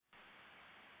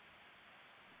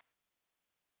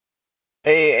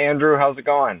Hey Andrew, how's it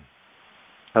going?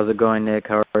 How's it going, Nick?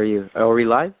 How are you? Are we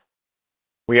live?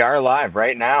 We are live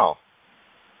right now.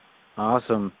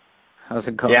 Awesome. How's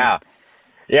it going? Yeah.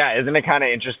 Yeah, isn't it kind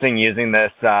of interesting using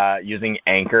this using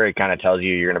Anchor? It kind of tells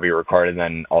you you're going to be recorded, and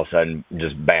then all of a sudden,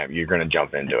 just bam, you're going to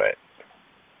jump into it.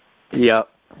 Yep.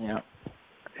 Yep.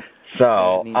 That is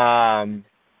So, neat.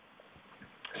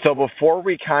 before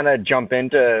we kind of jump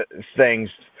into things,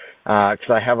 because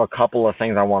I have a couple of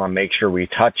things I want to make sure we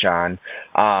touch on,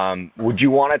 would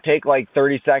you want to take like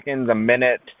 30 seconds, a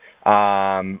minute,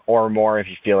 or more if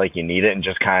you feel like you need it, and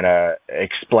just kind of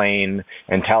explain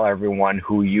and tell everyone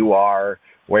who you are,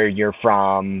 where you're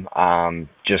from,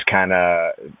 just kind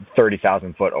of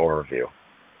 30,000 foot overview?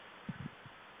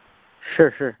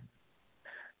 Sure, sure.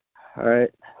 All right.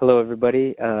 Hello,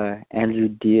 everybody. Andrew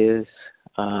Diaz.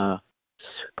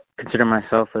 Consider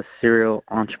myself a serial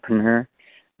entrepreneur.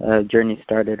 Journey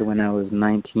started when I was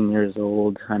 19 years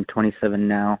old. I'm 27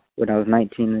 now. When I was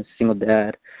 19, a single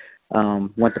dad.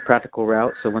 Went the practical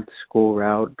route, so went the school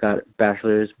route, got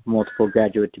bachelor's, multiple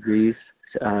graduate degrees,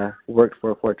 worked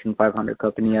for a Fortune 500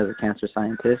 company as a cancer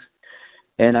scientist.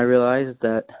 And I realized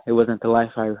that it wasn't the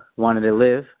life I wanted to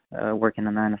live, working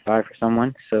a 9 to 5 for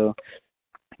someone. So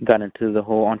got into the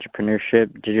whole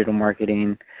entrepreneurship, digital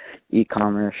marketing,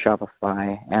 e-commerce,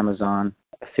 Shopify, Amazon,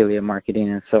 affiliate marketing,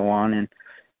 and so on. And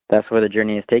that's where the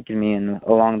journey has taken me. And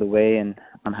along the way and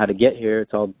on how to get here,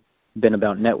 it's all been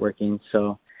about networking.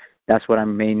 So that's what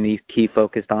I'm mainly key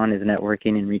focused on is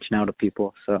networking and reaching out to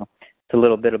people. So it's a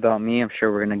little bit about me. I'm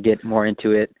sure we're going to get more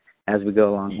into it as we go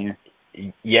along here.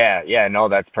 Yeah, yeah, no,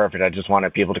 that's perfect. I just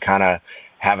wanted people to kind of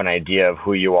have an idea of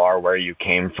who you are, where you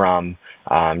came from,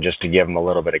 just to give them a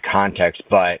little bit of context.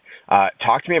 But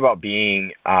talk to me about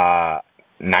being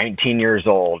 19 years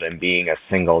old and being a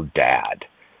single dad.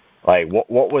 Like, what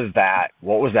was that?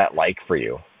 What was that like for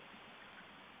you?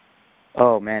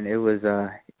 Oh man, it was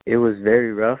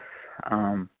very rough.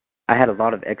 Um I had a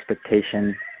lot of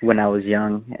expectation when I was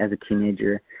young as a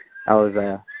teenager. I was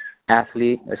a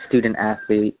athlete, a student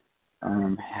athlete,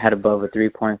 had above a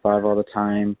 3.5 all the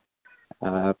time,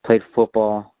 played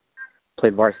football,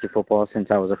 played varsity football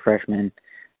since I was a freshman.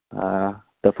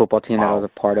 The football team that I was Wow.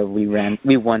 a part of, we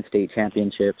won state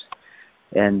championships.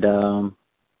 And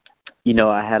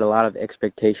I had a lot of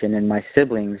expectation, and my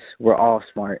siblings were all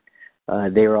smart.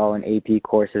 They were all in AP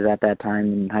courses at that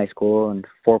time in high school, and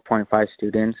 4.5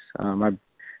 students. My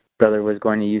brother was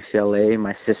going to UCLA.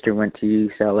 My sister went to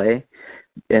UCLA,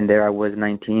 and there I was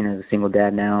 19 as a single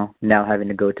dad now having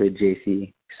to go to a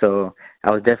JC. So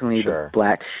I was definitely the Sure.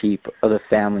 black sheep of the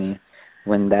family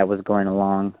when that was going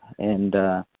along. And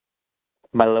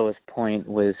my lowest point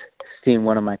was seeing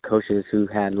one of my coaches who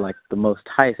had like the most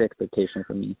highest expectation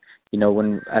for me.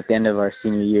 When at the end of our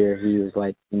senior year, he was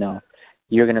like,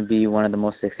 you're going to be one of the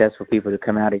most successful people to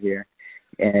come out of here.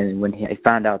 And when he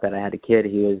found out that I had a kid,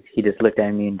 he just looked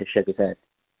at me and just shook his head.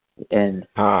 And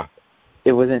Huh.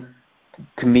 it wasn't,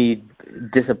 to me,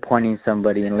 disappointing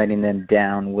somebody and letting them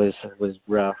down was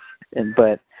rough.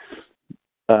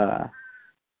 Uh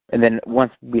and then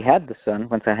once I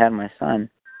had my son,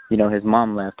 his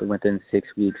mom left within 6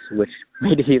 weeks, which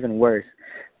made it even worse.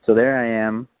 So there I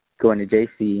am going to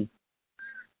JC,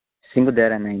 single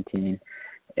dad at 19,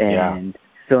 Yeah. and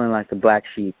feeling like the black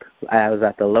sheep. I was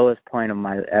at the lowest point of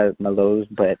my lows,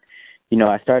 but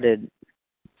I started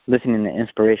listening to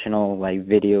inspirational like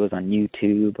videos on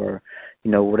YouTube or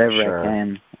whatever I Sure.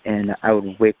 can, and I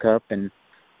would wake up and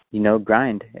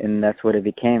grind, and that's what it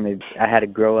became. I had to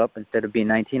grow up instead of being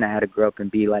 19. I had to grow up and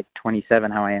be like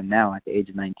 27, how I am now at the age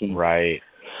of 19. Right.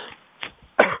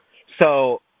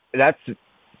 So that's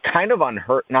kind of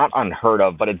not unheard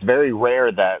of, but it's very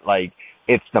rare that like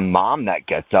it's the mom that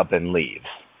gets up and leaves.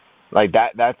 Like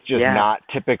that's just Yeah. not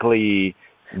typically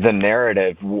the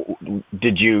narrative.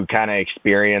 Did you kind of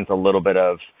experience a little bit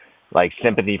of like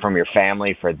sympathy from your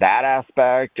family for that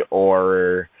aspect,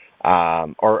 or just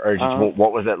Um,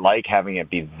 what was it like having it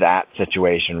be that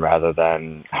situation rather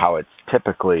than how it's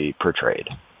typically portrayed?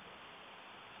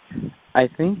 I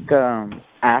think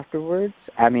afterwards,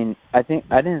 I mean, I think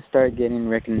I didn't start getting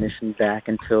recognition back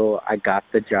until I got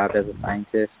the job as a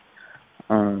scientist.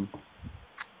 Um,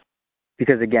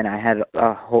 because again, I had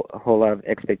a whole lot of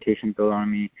expectations built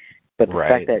on me, but the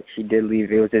fact Right. that she did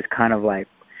leave, it was just kind of like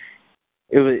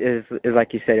it was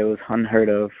like you said, it was unheard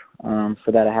of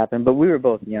for that to happen. But we were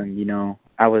both young.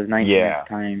 I was 19 at Yeah. the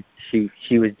time.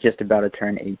 She was just about to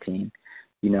turn 18.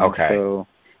 Okay. So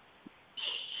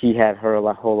she had her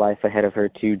whole life ahead of her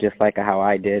too, just like how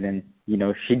I did, and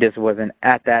she just wasn't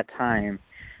at that time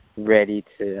ready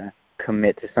to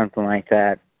commit to something like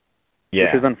that,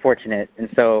 which was Yeah. unfortunate. And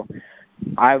so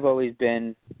I've always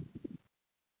been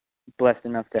blessed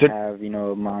enough to have,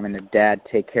 a mom and a dad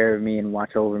take care of me and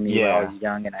watch over me when I was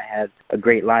young, and I had a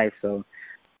great life, so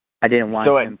I didn't want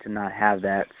them to not have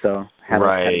that, so had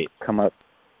to come up.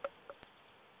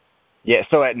 Yeah,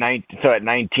 so at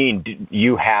 19,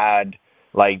 you had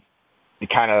like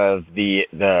kind of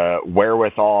the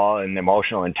wherewithal and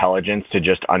emotional intelligence to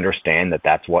just understand that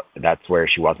that's where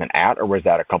she wasn't at, or was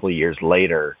that a couple of years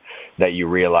later that you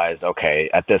realized, okay,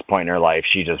 at this point in her life,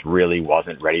 she just really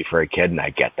wasn't ready for a kid, and I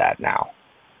get that now?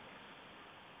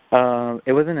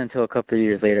 It wasn't until a couple of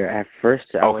years later. At first,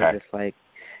 I was just like,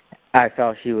 I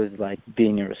felt she was like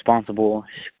being irresponsible.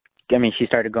 She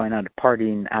started going out to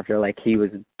partying after like he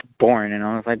was born, and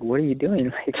I was like, "What are you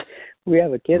doing? Like, we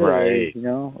have a kid already,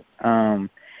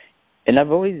 And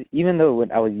I've always, even though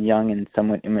when I was young and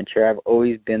somewhat immature, I've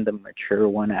always been the mature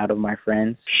one out of my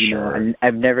friends. Sure.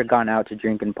 I've never gone out to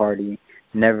drink and party,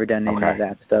 never done any of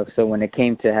that stuff. So when it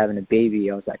came to having a baby,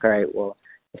 I was like, all right, well,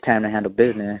 it's time to handle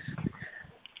business.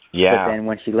 Yeah. But then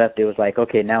when she left, it was like,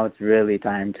 okay, now it's really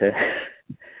time to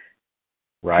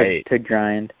to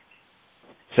grind.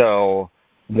 So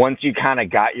once you kind of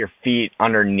got your feet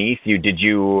underneath you, did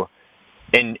you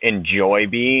enjoy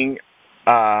being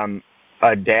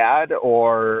a dad,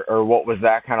 or what was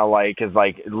that kind of like? Because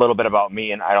like a little bit about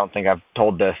me, and I don't think I've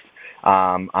told this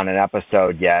on an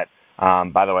episode yet.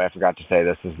 By the way, I forgot to say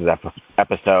this is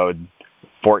episode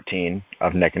 14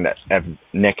 of Nick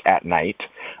at Night.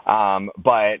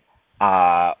 But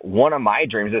one of my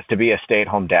dreams is to be a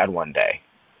stay-at-home dad one day.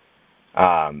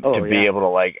 Be able to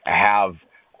like have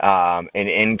an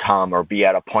income or be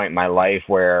at a point in my life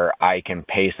where I can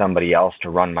pay somebody else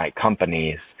to run my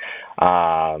companies,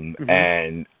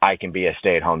 and I can be a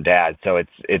stay-at-home dad. So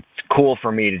it's cool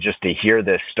for me to hear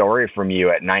this story from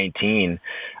you at 19,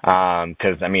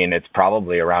 because it's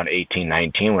probably around 18,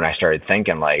 19 when I started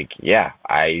thinking like, yeah,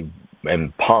 I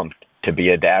am pumped to be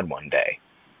a dad one day.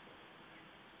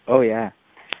 Oh yeah.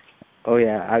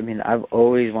 I've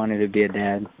always wanted to be a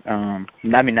dad.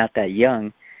 Not that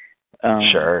young.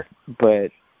 Sure.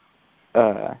 But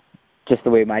just the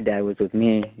way my dad was with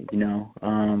me,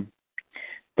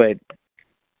 But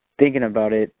thinking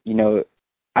about it,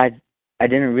 I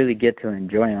didn't really get to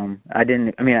enjoy him. I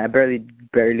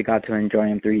barely got to enjoy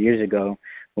him 3 years ago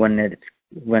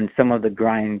when some of the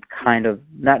grind kind of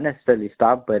not necessarily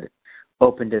stopped, but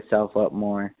opened itself up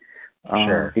more.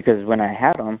 Sure. Because when I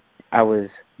had him, I was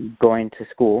going to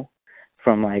school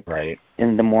from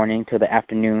in the morning to the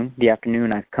afternoon. The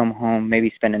afternoon I'd come home,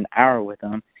 maybe spend an hour with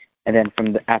him, and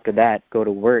then after that go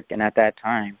to work. And at that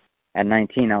time, at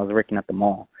 19, I was working at the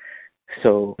mall.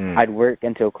 So I'd work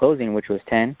until closing, which was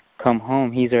 10, come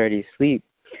home, he's already asleep,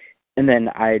 and then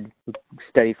I'd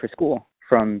study for school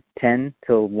from 10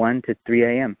 till 1 to 3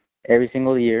 a.m. every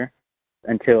single year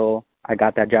until I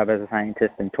got that job as a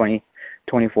scientist in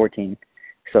 2014.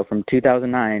 So from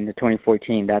 2009 to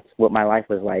 2014, that's what my life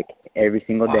was like every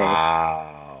single day.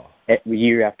 Wow.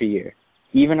 Year after year.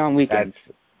 Even on weekends,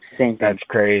 same thing. That's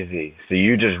crazy. So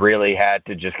you just really had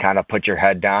to just kind of put your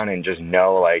head down and just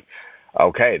know, like,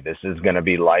 okay, this is going to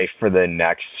be life for the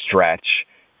next stretch,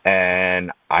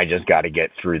 and I just got to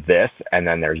get through this, and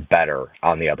then there's better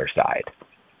on the other side.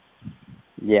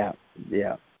 Yeah.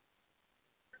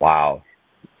 Wow.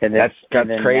 That's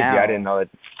crazy. Now, I didn't know it.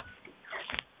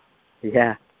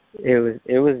 Yeah, it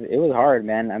was hard,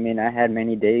 man. I had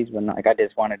many days when I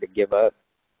just wanted to give up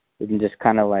and just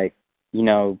kind of like, be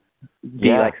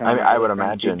like someone. I would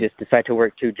imagine. Just decide to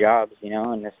work 2 jobs,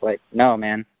 and it's like, no,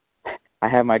 man, I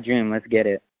have my dream. Let's get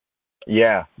it.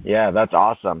 Yeah, that's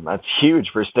awesome. That's huge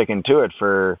for sticking to it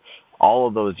for all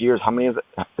of those years. How many is it?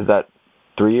 Is that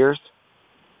 3 years?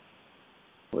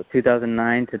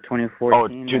 2009 to 2014. Oh,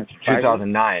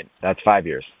 2009. That's 5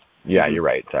 years. Yeah, You're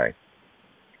right. Sorry.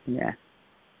 Yeah.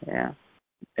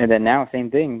 And then now,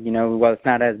 same thing. Well, it's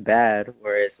not as bad.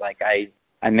 Where it's like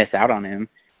I miss out on him,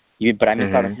 but I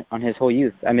missed out on his whole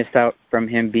youth. I missed out from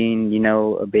him being,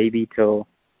 a baby till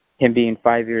him being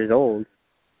 5 years old,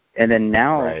 and then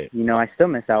now, I still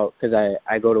miss out because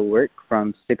I go to work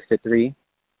from 6 to 3,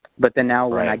 but then now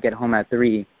when I get home at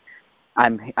 3,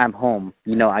 I'm home.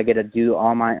 I get to do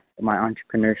all my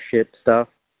entrepreneurship stuff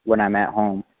when I'm at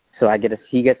home. So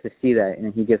he gets to see that,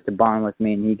 and he gets to bond with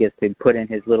me, and he gets to put in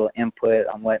his little input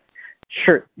on what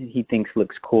shirt he thinks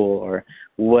looks cool, or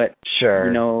what,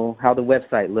 how the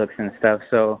website looks and stuff.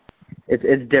 So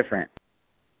it's different.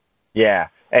 Yeah,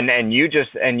 and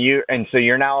so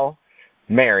you're now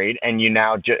married, and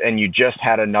you just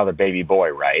had another baby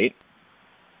boy, right?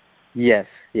 Yes.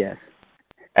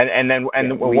 And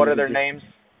what are their names?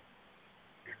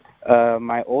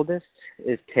 My oldest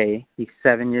is Tay. He's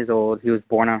 7 years old. He was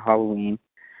born on Halloween.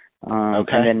 And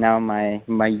Okay. then now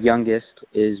my youngest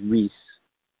is Reese,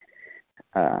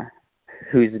 uh,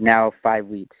 who's now 5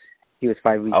 weeks. He was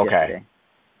 5 weeks Okay. yesterday.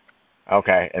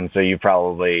 Okay. And so you've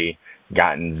probably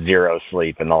gotten zero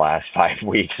sleep in the last 5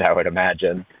 weeks, I would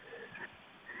imagine.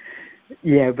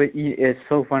 Yeah, but it's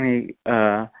so funny.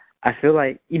 I feel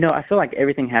like I feel like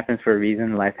everything happens for a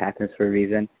reason. Life happens for a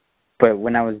reason. But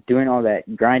when I was doing all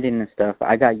that grinding and stuff,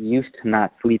 I got used to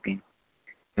not sleeping.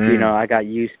 Mm. I got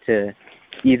used to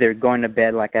either going to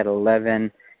bed like at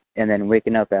 11 and then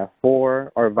waking up at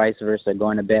 4, or vice versa,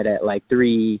 going to bed at like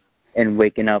 3 and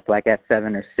waking up like at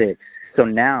 7 or 6. So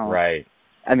now, Right.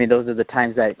 I mean, those are the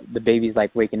times that the baby's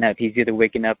like waking up. He's either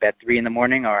waking up at 3 in the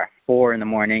morning or at 4 in the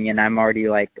morning, and I'm already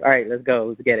like, all right, let's go,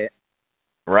 let's get it.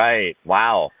 Right.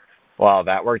 Wow. Well,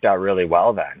 that worked out really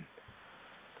well then.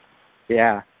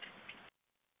 Yeah.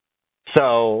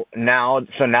 So now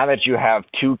that you have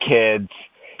two kids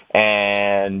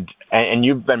and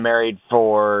you've been married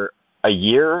for a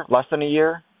year, less than a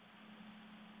year?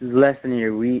 Less than a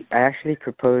year. I actually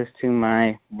proposed to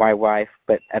my wife,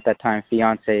 but at that time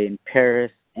fiance, in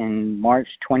Paris in March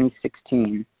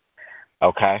 2016.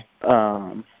 Okay.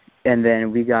 And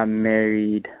then we got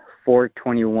married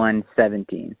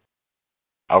 4/21/17.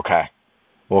 Okay.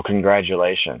 Well,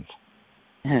 congratulations.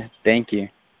 Thank you.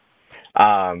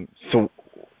 So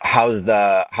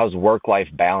how's work-life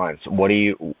balance? What do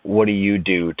you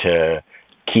do to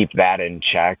keep that in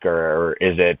check, or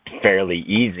is it fairly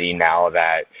easy now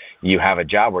that you have a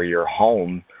job where you're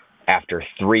home after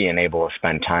 3 and able to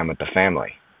spend time with the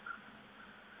family?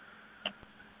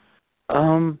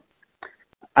 Um,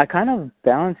 I kind of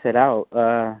balance it out.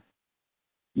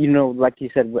 Like you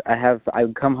said, I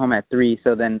would come home at 3,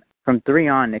 so then from 3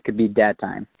 on it could be dad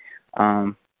time.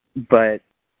 But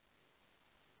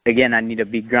again, I need to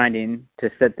be grinding to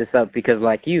set this up because,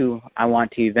 like you, I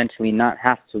want to eventually not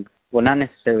have to. Well, not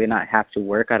necessarily not have to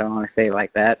work. I don't want to say it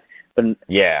like that, but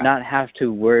Yeah. not have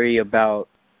to worry about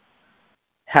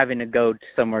having to go to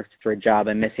somewhere for a job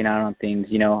and missing out on things.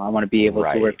 I want to be able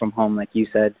to work Right. from home, like you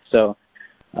said. So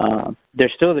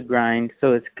there's still the grind.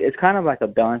 So it's kind of like a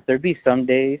balance. There'd be some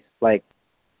days, like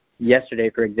yesterday,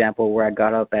 for example, where I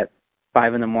got up at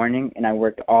 5 in the morning and I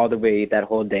worked all the way that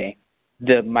whole day.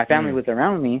 My family Mm. was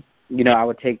around me. I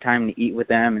would take time to eat with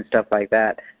them and stuff like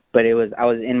that. But I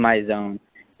was in my zone.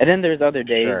 And then there's other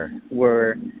days Sure.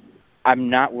 where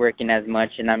I'm not working as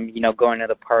much and I'm going to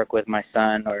the park with my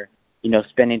son, or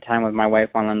spending time with my wife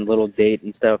on a little date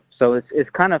and stuff. So it's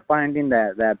kind of finding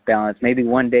that balance. Maybe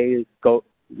one day go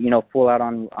full out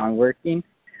on working,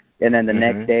 and then the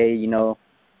next Mhm. day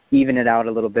even it out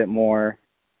a little bit more,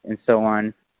 and so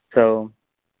on. So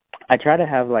I try to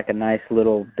have like a nice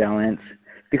little balance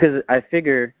because I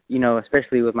figure,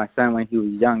 especially with my son when he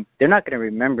was young, they're not going to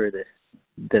remember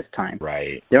this time.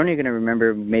 Right. They're only going to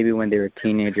remember maybe when they were a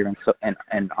teenager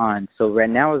and on. So right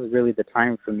now is really the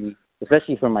time for me,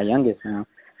 especially for my youngest now,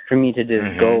 for me to just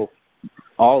Mhm. go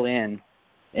all in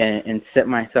and set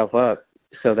myself up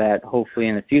so that hopefully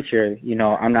in the future,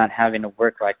 I'm not having to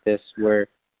work like this where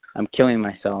I'm killing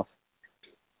myself.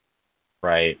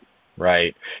 Right.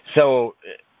 Right. So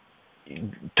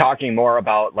talking more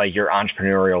about like your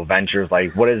entrepreneurial ventures,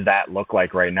 like what does that look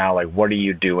like right now? Like what are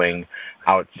you doing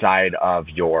outside of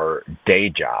your day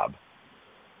job?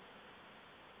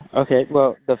 Okay,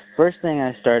 well, the first thing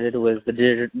I started was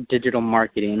the digital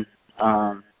marketing.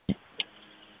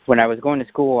 When I was going to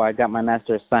school, I got my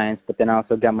Master of Science, but then I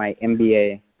also got my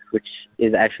MBA, which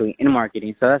is actually in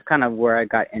marketing. So that's kind of where I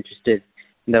got interested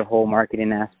in the whole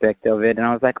marketing aspect of it. And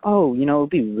I was like, oh, it'd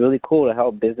be really cool to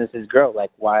help businesses grow.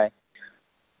 Like, why?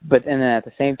 But and then at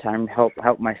the same time, help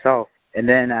myself. And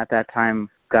then at that time,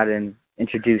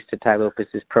 introduced to Ty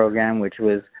Lopez's program, which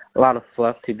was a lot of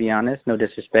fluff, to be honest. No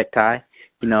disrespect, Ty.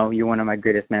 You're one of my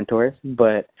greatest mentors.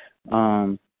 But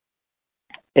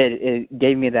it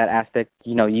gave me that aspect,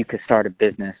 you could start a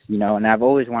business, and I've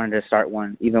always wanted to start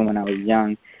one, even when I was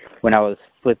young, when I was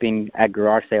flipping at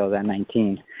garage sales at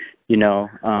 19,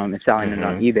 and selling it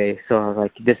on Mhm. eBay. So I was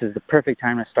like, this is the perfect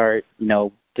time to start,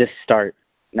 just start.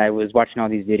 And I was watching all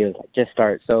these videos, like, just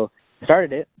start. So I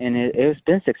started it, and it's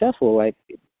been successful. Like,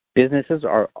 businesses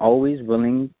are always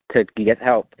willing to get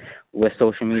help with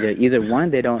social media. Either one,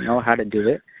 they don't know how to do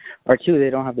it, or two, they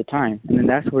don't have the time. And then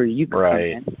that's where you come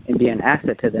Right. in and be an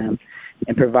asset to them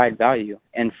and provide value.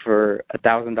 And for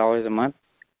 $1,000 a month,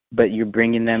 but you're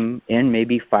bringing them in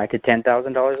maybe $5,000 to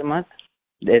 $10,000 a month,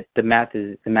 the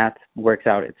math works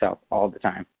out itself all the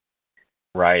time.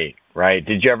 Right. Right.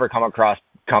 Did you ever come across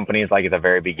companies like at the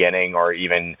very beginning or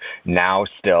even now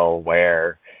still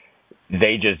where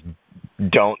they just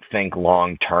don't think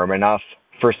long term enough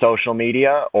for social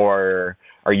media, or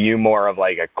Are you more of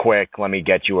like a quick, let me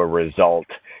get you a result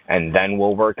and then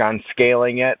we'll work on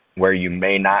scaling it, where you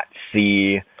may not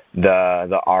see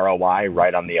the ROI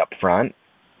right on the upfront?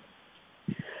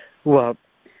 Well,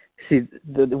 see,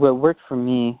 what worked for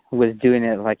me was doing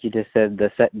it like you just said,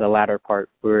 the latter part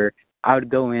where I would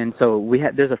go in. So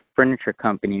there's a furniture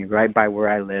company right by where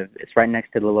I live. It's right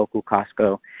next to the local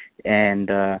Costco, and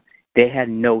they had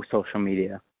no social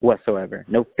media whatsoever.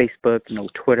 No Facebook, no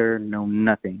Twitter, no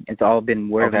nothing. It's all been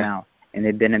word of mouth, and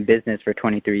they've been in business for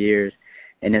 23 years.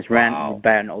 And it's ran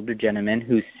by an older gentleman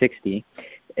who's 60,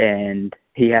 and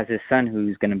he has his son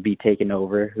who's going to be taking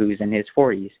over, who's in his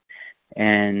 40s.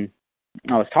 And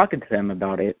I was talking to them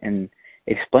about it and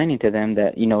explaining to them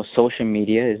that, social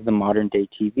media is the modern day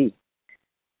TV.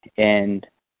 And,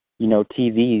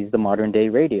 TV is the modern day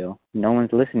radio. No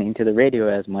one's listening to the radio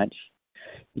as much,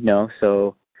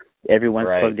 so everyone's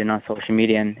plugged in on social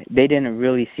media, and they didn't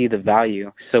really see the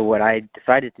value. So what I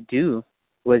decided to do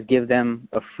was give them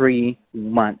a free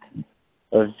month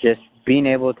of just being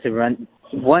able to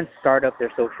start up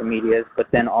their social medias, but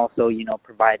then also,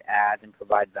 provide ads and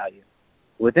provide value.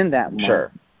 Within that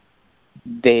month,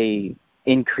 they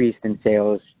increased in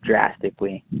sales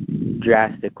drastically.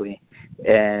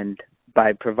 And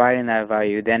by providing that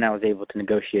value, then I was able to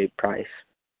negotiate price.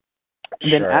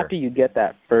 And then after you get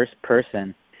that first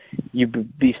person, you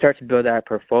start to build that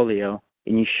portfolio,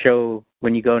 and you show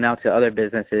when you go now to other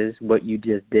businesses what you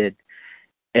just did.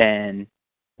 And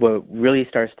what really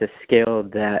starts to scale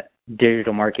that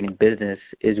digital marketing business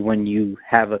is when you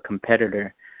have a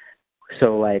competitor.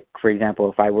 So, like, for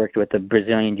example, if I worked with a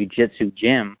Brazilian Jiu-Jitsu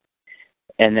gym,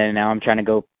 and then now I'm trying to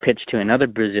go pitch to another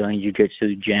Brazilian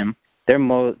Jiu-Jitsu gym, they're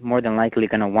more than likely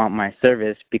going to want my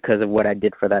service because of what I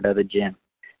did for that other gym.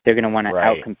 They're going to want to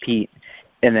outcompete.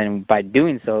 And then by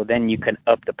doing so, then you can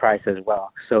up the price as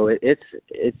well. So it's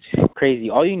crazy.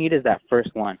 All you need is that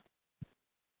first one.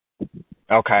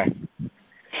 Okay.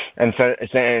 And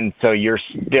so you're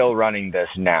still running this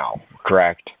now,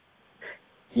 correct?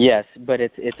 Yes, but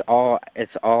it's all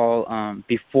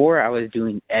before I was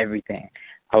doing everything.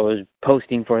 I was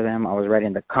posting for them, I was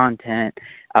writing the content,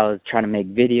 I was trying to make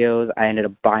videos. I ended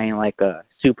up buying like a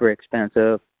super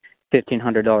expensive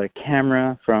 $1,500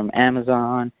 camera from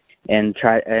Amazon, and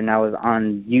I was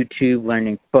on YouTube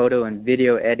learning photo and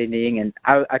video editing, and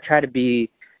I try to be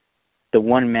the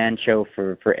one-man show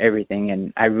for everything.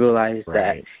 And I realized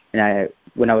that, and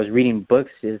when I was reading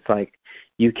books, it's like,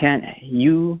 you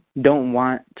don't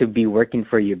want to be working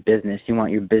for your business. You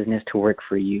want your business to work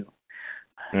for you.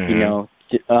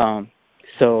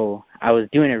 So I was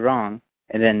doing it wrong.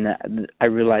 And then I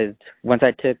realized once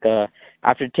I took,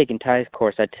 after taking Ty's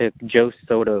course, I took Joe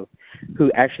Soto,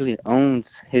 who actually owns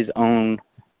his own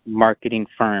marketing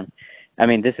firm. I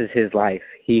mean, this is his life.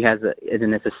 He has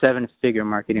it's a 7-figure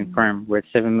marketing firm worth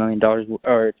 $7 million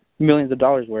or millions of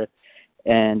dollars worth.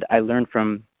 And I learned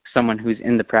from someone who's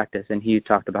in the practice, and he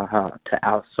talked about how to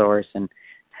outsource and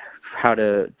how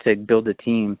to build a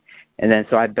team. And then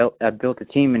so I built a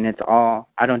team, and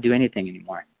I don't do anything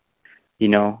anymore.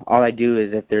 All I do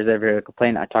is if there's ever a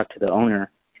complaint, I talk to the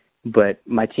owner, but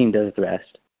my team does the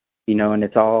rest. And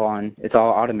it's all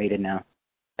automated now.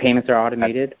 Payments are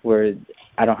automated, where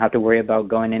I don't have to worry about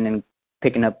going in and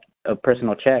picking up a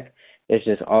personal check. It's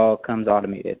just all comes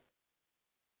automated.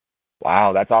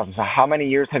 Wow, that's awesome. So how many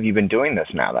years have you been doing this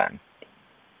now then?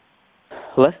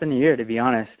 Less than a year, to be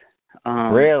honest.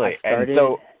 Really? And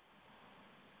so,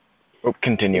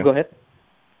 continue. Go ahead.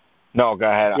 No, go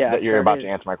ahead. Yeah, You're about to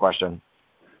answer my question.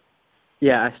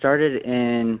 Yeah, I started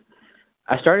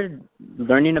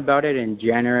learning about it in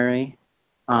January.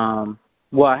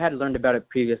 Well, I had learned about it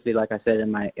previously, like I said,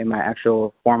 in my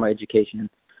actual formal education.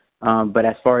 But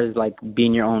as far as like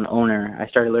being your own owner, I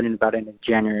started learning about it in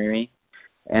January.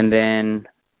 And then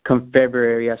come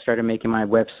February, I started making my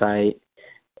website.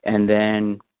 And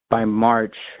then by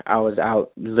March, I was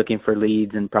out looking for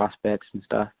leads and prospects and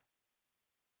stuff.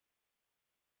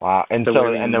 Wow. And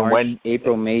so and then March,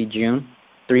 April, May, June,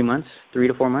 3 months, 3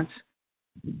 to 4 months.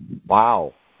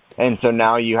 Wow. And so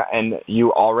now you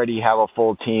already have a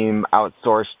full team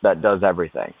outsourced that does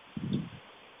everything.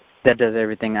 That does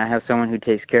everything. I have someone who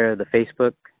takes care of the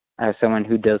Facebook. I have someone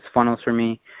who does funnels for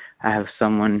me. I have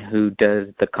someone who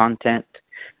does the content.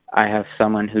 I have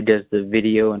someone who does the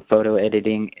video and photo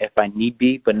editing if I need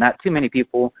be, but not too many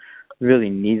people really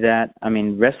need that. I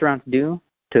mean, restaurants do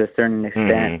to a certain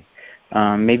extent.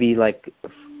 Maybe like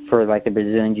for like the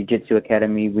Brazilian Jiu-Jitsu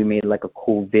Academy, we made like a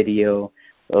cool video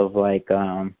of like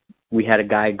we had a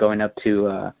guy going up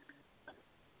to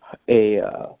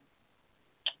a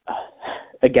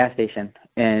gas station,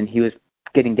 and he was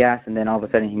getting gas, and then all of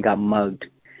a sudden he got mugged.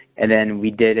 And then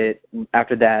we did it.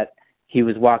 After that, he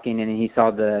was walking in and he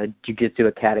saw the Jiu-Jitsu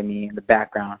Academy in the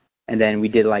background. And then we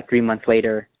did like 3 months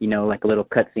later, like a little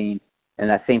cutscene. And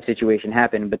that same situation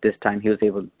happened, but this time he was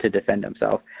able to defend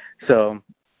himself. So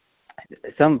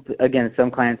some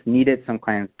clients need it, some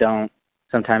clients don't.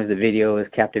 Sometimes the video is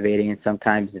captivating and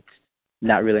sometimes it's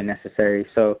not really necessary.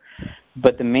 So,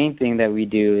 but the main thing that we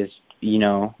do is,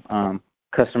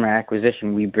 customer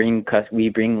acquisition. We bring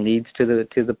leads to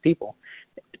the people,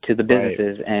 to the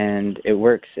businesses, right. And it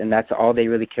works. And that's all they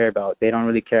really care about. They don't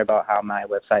really care about how my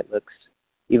website looks,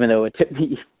 even though it took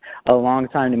me a long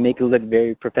time to make it look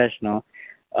very professional.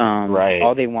 Right.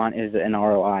 All they want is an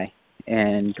ROI.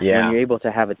 And when you're able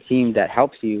to have a team that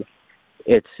helps you,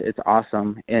 it's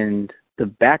awesome. And the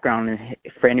background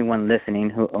for anyone listening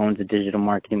who owns a digital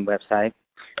marketing website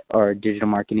or digital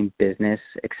marketing business,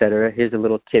 etc., here's a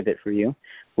little tidbit for you.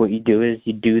 What you do is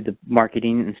you do the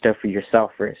marketing and stuff for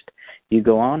yourself first. You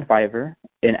go on Fiverr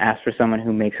and ask for someone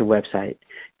who makes a website.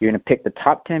 You're going to pick the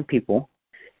top 10 people,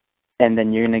 and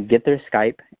then you're going to get their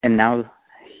Skype, and now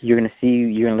you're going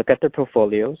to look at their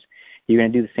portfolios. You're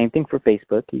going to do the same thing for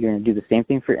Facebook. You're going to do the same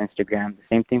thing for Instagram, the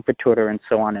same thing for Twitter, and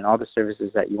so on, and all the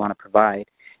services that you want to provide.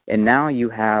 And now you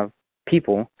have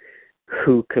people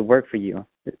who could work for you.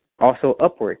 Also,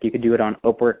 Upwork. You could do it on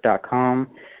Upwork.com,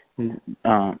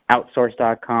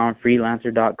 Outsource.com,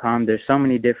 Freelancer.com. There's so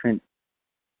many different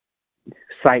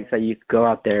sites that you could go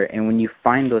out there. And when you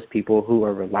find those people who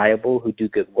are reliable, who do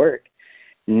good work,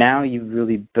 now you've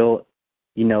really built,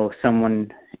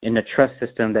 someone in a trust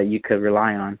system that you could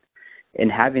rely on.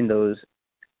 And having those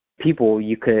people,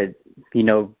 you could,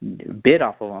 bid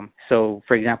off of them. So,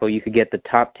 for example, you could get the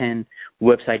top 10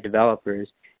 website developers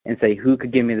and say, who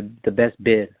could give me the best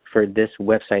bid for this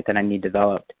website that I need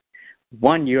developed?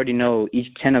 One, you already know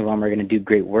each 10 of them are going to do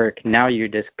great work. Now you're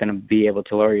just going to be able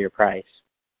to lower your price,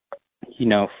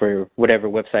 for whatever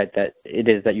website that it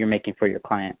is that you're making for your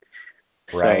client.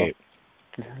 Right.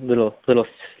 So, little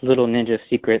ninja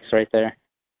secrets right there.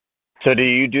 So do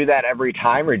you do that every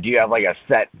time, or do you have like a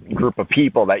set group of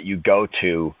people that you go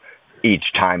to each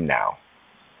time now?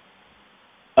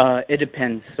 It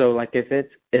depends. So like if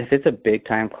it's a big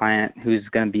time client who's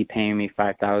going to be paying me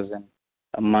 $5,000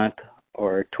 a month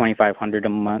or $2,500 a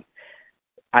month,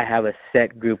 I have a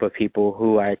set group of people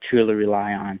who I truly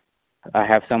rely on. I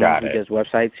have someone who does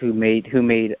websites who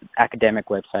made academic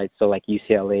websites, so like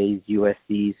UCLA's,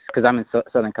 USC's, because I'm in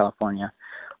Southern California.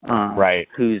 Right.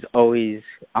 Who's always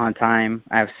on time.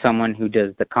 I have someone who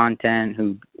does the content,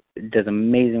 who does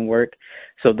amazing work.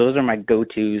 So those are my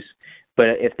go-tos. But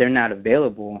if they're not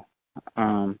available,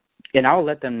 and I'll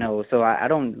let them know. So I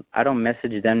don't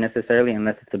message them necessarily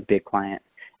unless it's a big client.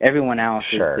 Everyone else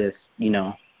is just,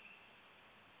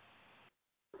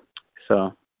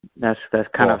 So that's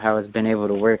kind of how it's been able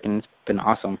to work, and it's been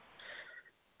awesome.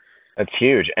 That's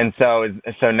huge. And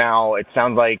so now it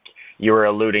sounds like you were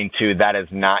alluding to that is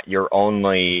not your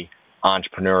only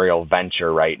entrepreneurial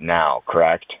venture right now,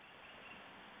 correct?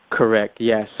 Correct,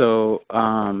 yeah. So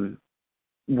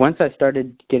once I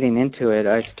started getting into it,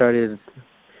 I started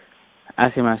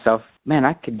asking myself, man,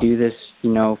 I could do this,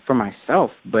 for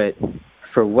myself, but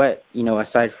for what?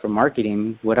 Aside from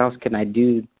marketing, what else can I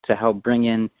do to help bring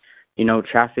in,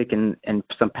 traffic and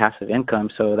some passive income?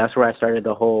 So that's where I started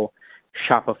the whole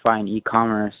Shopify and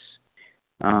e-commerce.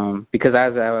 Because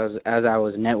as I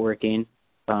was networking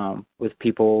with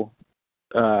people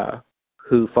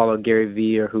who follow Gary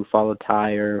Vee or who follow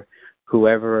Ty or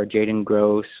whoever, or Jaden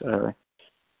Gross or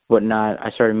whatnot,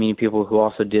 I started meeting people who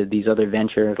also did these other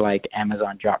ventures like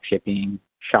Amazon dropshipping,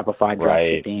 Shopify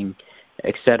dropshipping,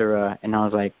 etc. And I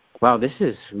was like, wow, this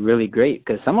is really great,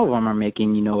 because some of them are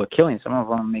making a killing. Some of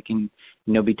them are making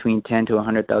between $10,000 to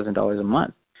 $100,000 a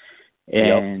month,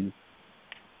 and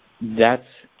that's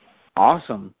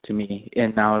awesome to me.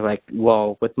 And I was like,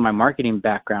 well, with my marketing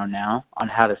background now on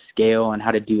how to scale and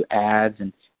how to do ads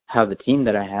and how the team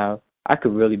that I have, I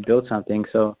could really build something.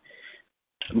 So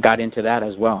got into that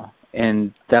as well.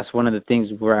 And that's one of the things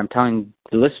where I'm telling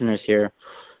the listeners here,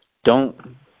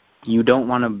 you don't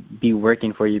want to be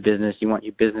working for your business. You want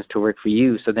your business to work for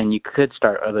you. So then you could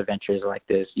start other ventures like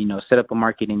this, set up a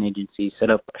marketing agency, set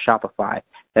up a Shopify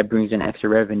that brings in extra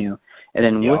revenue. And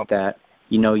then with that,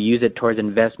 use it towards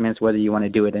investments, whether you want to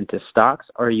do it into stocks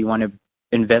or you want to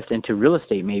invest into real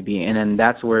estate maybe. And then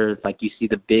that's where you see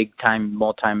the big time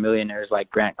multimillionaires like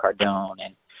Grant Cardone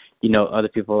and, other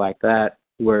people like that,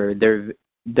 where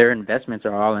their investments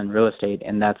are all in real estate.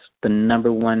 And that's the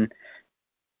number one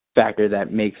factor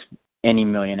that makes any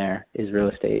millionaire is real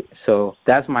estate. So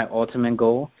that's my ultimate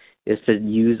goal, is to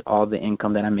use all the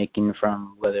income that I'm making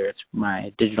from whether it's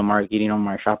my digital marketing or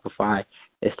my Shopify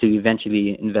is to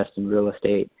eventually invest in real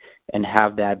estate and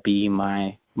have that be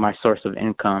my source of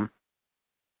income.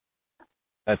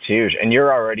 That's huge. And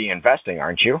you're already investing,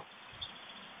 aren't you?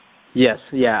 Yes,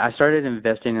 yeah. I started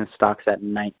investing in stocks at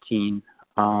 19,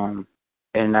 and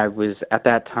I was at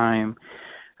that time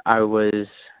I was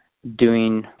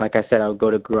doing, like I said, I would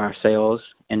go to garage sales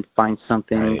and find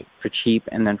something for cheap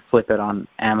and then flip it on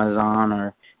Amazon,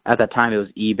 or at that time it was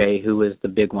eBay, who was the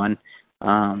big one.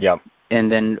 Yep.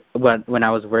 And then when I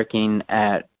was working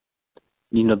at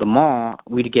the mall,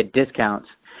 we'd get discounts.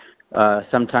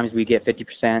 Sometimes we get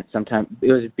 50%. Sometimes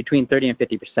it was between 30 and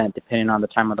 50%, depending on the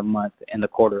time of the month and the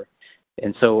quarter.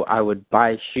 And so I would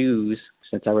buy shoes,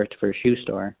 since I worked for a shoe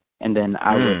store, and then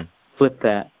I would flip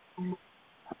that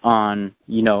on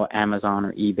Amazon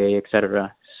or eBay,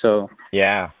 etc. So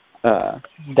yeah,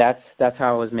 that's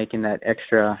how I was making that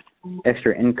extra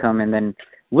income. And then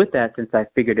with that, since I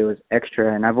figured it was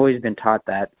extra, and I've always been taught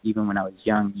that even when I was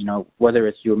young, whether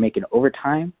it's you're making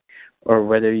overtime or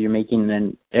whether you're making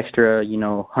an extra,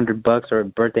 $100 or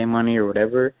birthday money or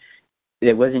whatever,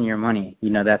 it wasn't your money.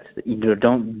 That's,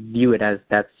 don't view it as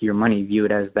that's your money. View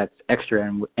it as that's extra,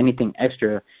 and anything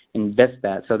extra, invest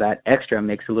that. So that extra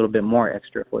makes a little bit more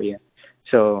extra for you.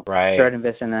 So started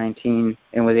investing at 19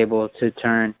 and was able to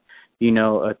turn, a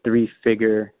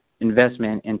 3-figure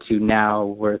investment into now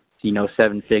worth,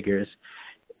 7 figures.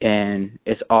 And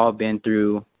it's all been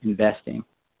through investing.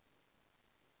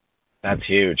 That's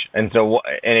huge. And so,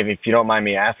 and if you don't mind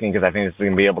me asking, because I think this is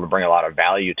going to be able to bring a lot of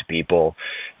value to people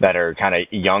that are kind of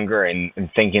younger and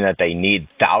thinking that they need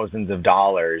thousands of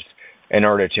dollars in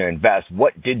order to invest,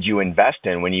 what did you invest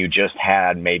in when you just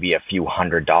had maybe a few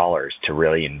 $100 to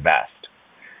really invest?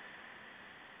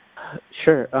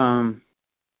 Sure.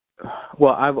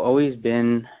 Well, I've always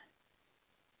been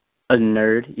a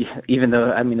nerd, even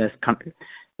though,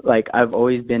 I've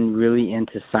always been really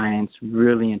into science,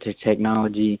 really into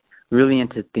technology, really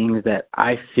into things that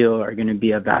I feel are going to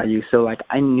be of value. So,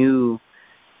 I knew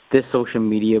this social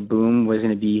media boom was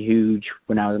going to be huge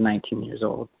when I was 19 years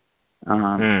old.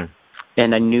 And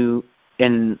I knew,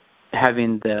 in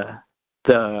having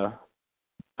the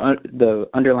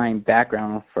underlying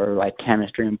background for,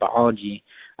 chemistry and biology,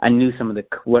 I knew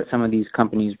what some of these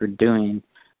companies were doing,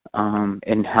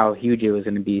 and how huge it was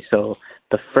going to be. So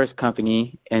the first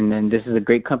company, and then this is a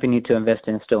great company to invest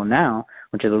in still now,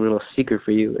 which is a little secret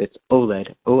for you, it's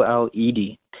OLED,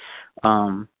 OLED.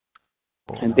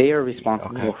 And they are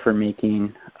responsible for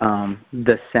making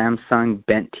the Samsung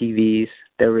bent TVs.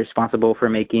 They're responsible for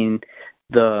making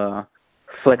the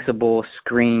flexible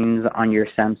screens on your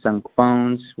Samsung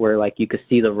phones where, you could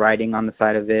see the writing on the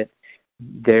side of it.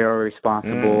 They are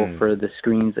responsible for the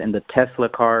screens in the Tesla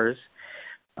cars.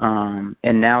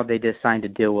 And now they just signed a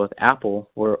deal with Apple,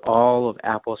 where all of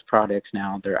Apple's products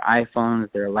now, their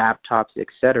iPhones, their laptops,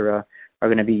 etc., are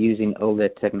going to be using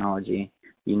OLED technology.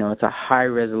 It's a high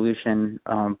resolution,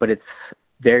 but it's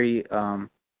very,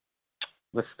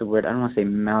 what's the word? I don't want to say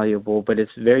malleable, but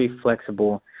it's very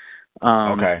flexible.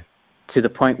 To the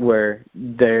point where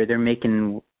they're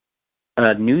making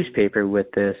a newspaper with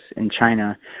this in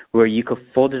China, where you could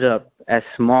fold it up as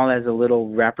small as a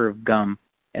little wrapper of gum,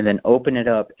 and then open it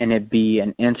up, and it'd be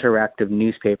an interactive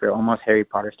newspaper, almost Harry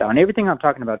Potter style. And everything I'm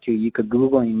talking about, too, you could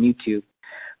Google and YouTube.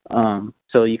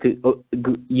 So you could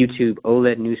YouTube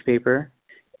OLED newspaper.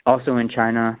 Also in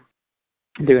China,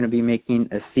 they're going to be making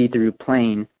a see-through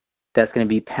plane that's going to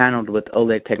be paneled with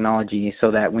OLED technology, so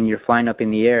that when you're flying up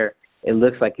in the air, it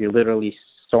looks like you're literally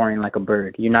soaring like a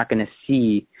bird. You're not going to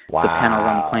see the panels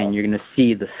on the plane. You're going to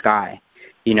see the sky.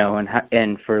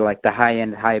 And for the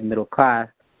high-end, high-middle class,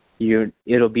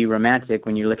 it'll be romantic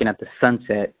when you're looking at the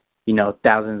sunset,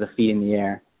 thousands of feet in the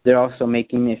air. They're also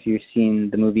making, if you've seen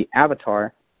the movie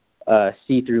Avatar,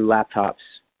 see-through laptops,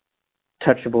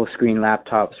 touchable screen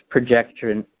laptops,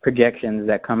 projections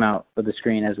that come out of the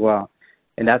screen as well.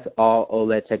 And that's all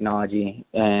OLED technology.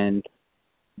 And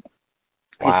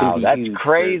wow, that's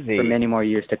crazy. For many more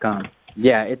years to come.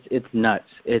 Yeah, it's nuts.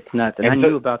 It's nuts. And I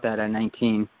knew about that at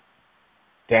 19.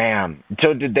 Damn.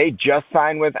 So did they just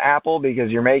sign with Apple?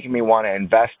 Because you're making me want to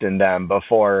invest in them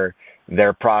before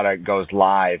their product goes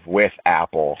live with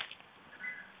Apple.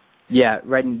 Yeah,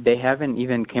 right. They haven't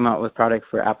even came out with product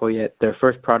for Apple yet. Their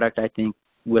first product, I think,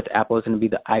 with Apple is going to be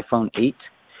the iPhone 8,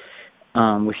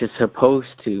 which is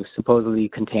supposedly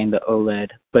contain the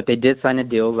OLED. But they did sign a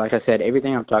deal. Like I said,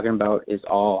 everything I'm talking about is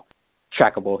all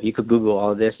trackable. You could Google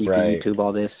all of this. You could YouTube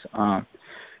all this.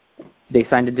 They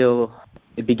signed a deal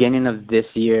the beginning of this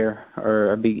year,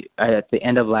 or at the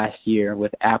end of last year,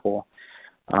 with Apple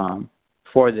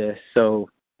for this. So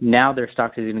now their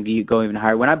stock is going to go even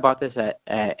higher. When I bought this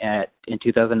in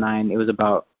 2009, it was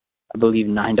about I believe,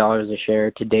 $9 a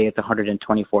share. Today it's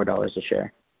 $124 a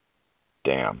share.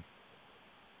 Damn.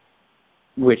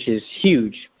 Which is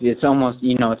huge. It's almost,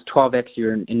 it's 12x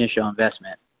your initial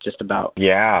investment, just about.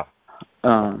 Yeah.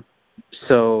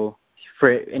 So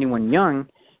for anyone young,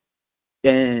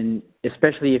 and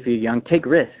especially if you're young, take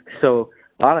risks. So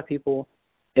a lot of people,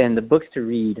 and the books to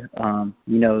read,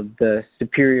 the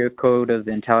Superior Code of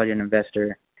the Intelligent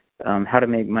Investor, How to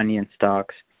Make Money in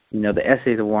Stocks, the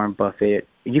Essays of Warren Buffett.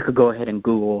 You could go ahead and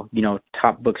Google,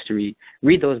 top books to read.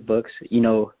 Read those books,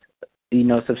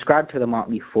 subscribe to the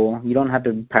Motley Fool. You don't have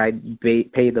to pay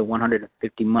the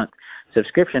 150-month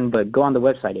subscription, but go on the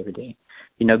website every day.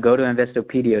 Go to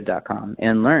Investopedia.com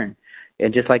and learn.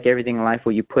 And just like everything in life,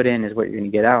 what you put in is what you're going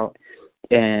to get out.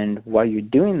 And while you're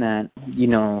doing that,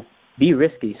 be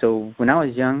risky. So when I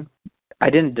was young, I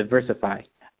didn't diversify.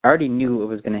 I already knew it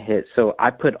was going to hit. So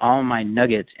I put all my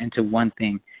nuggets into one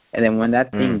thing. And then when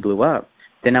that thing blew up,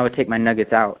 then I would take my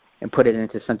nuggets out and put it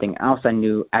into something else I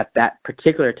knew at that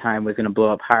particular time was going to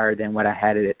blow up higher than what I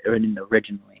had it in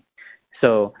originally.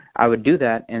 So I would do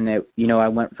that, and I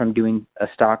went from doing a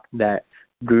stock that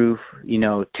grew,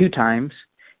 2 times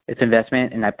its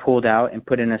investment, and I pulled out and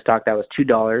put in a stock that was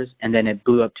 $2, and then it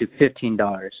blew up to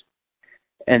 $15.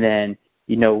 And then,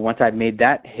 once I made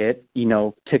that hit,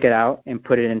 took it out and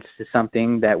put it into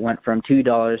something that went from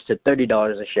 $2 to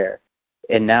 $30 a share.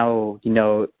 And now,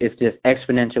 it's just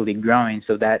exponentially growing.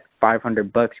 So that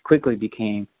 $500 quickly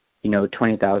became,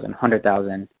 20,000,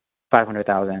 100,000,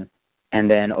 500,000, and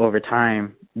then over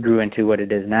time grew into what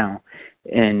it is now.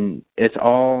 And it's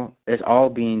all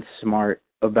being smart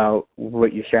about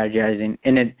what you're strategizing.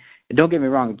 And don't get me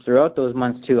wrong, throughout those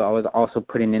months too, I was also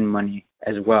putting in money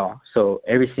as well. So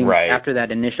after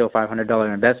that initial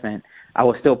 $500 investment, I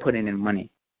was still putting in money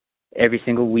every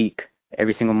single week,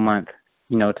 every single month,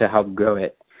 to help grow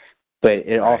it. But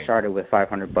it all started with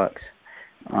 $500.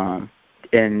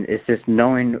 And it's just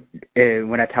knowing,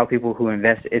 when I tell people who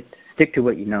invest, it's stick to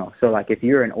what you know. So like if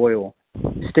you're in oil,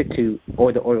 stick to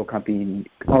the oil companies,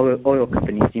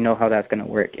 you know how that's going to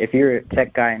work. If you're a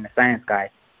tech guy and a science guy,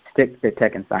 stick to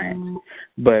tech and science.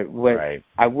 But what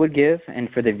I would give, and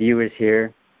for the viewers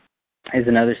here, is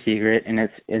another secret, and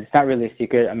it's not really a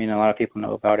secret. I mean, a lot of people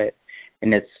know about it,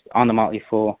 and it's on the Motley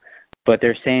Fool. But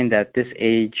they're saying that this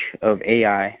age of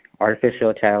AI, artificial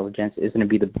intelligence, is going to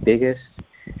be the biggest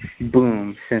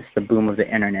boom since the boom of the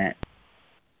internet.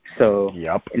 So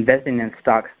investing in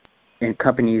stocks in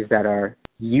companies that are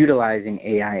utilizing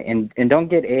AI, and don't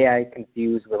get AI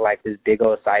confused with like this big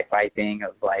old sci-fi thing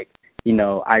of like,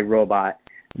 iRobot,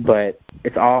 but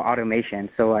it's all automation.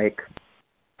 So like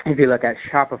if you look at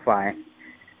Shopify,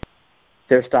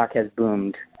 their stock has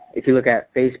boomed. If you look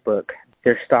at Facebook,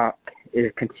 their stock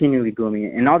is continually booming.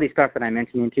 And all these stocks that I'm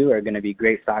mentioning too are going to be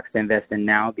great stocks to invest in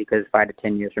now, because 5 to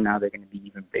 10 years from now, they're going to be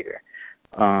even bigger.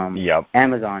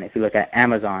 Amazon, if you look at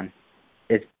Amazon,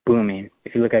 it's booming.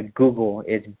 If you look at Google,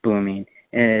 it's booming.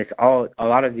 And it's a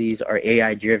lot of these are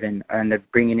AI driven, and they're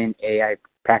bringing in AI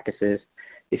practices.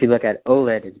 If you look at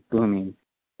OLED, it's booming,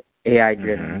 AI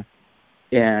driven.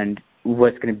 And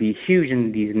what's going to be huge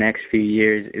in these next few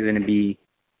years is going to be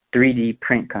 3D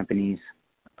print companies.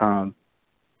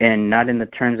 And not in the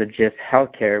terms of just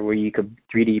healthcare, where you could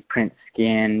 3D print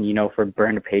skin, for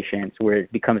burn patients, where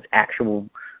it becomes actual,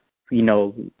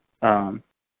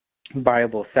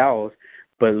 viable cells,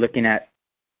 but looking at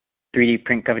 3D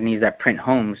print companies that print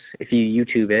homes. If you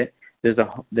YouTube it, there's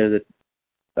a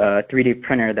 3D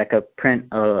printer that could print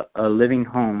a living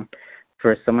home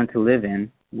for someone to live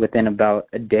in within about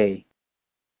a day,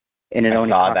 and it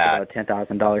only costs about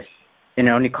 $10,000. And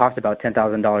it only costs about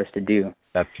 $10,000 to do.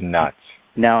 That's nuts.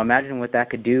 Now imagine what that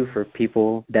could do for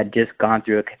people that just gone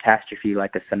through a catastrophe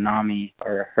like a tsunami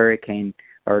or a hurricane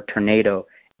or a tornado.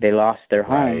 They lost their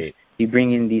homes. You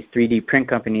bring in these 3D print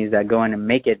companies that go in and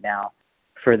make it now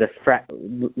for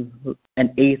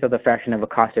an eighth of the fraction of a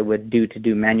cost it would do to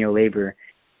do manual labor,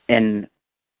 and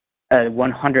a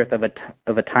 1/100th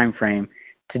of a time frame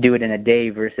to do it in a day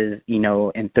versus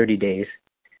in 30 days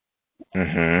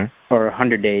or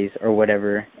 100 days or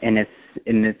whatever, and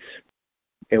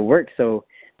it works. So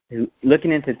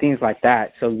looking into things like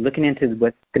that, so looking into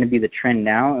what's going to be the trend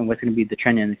now and what's going to be the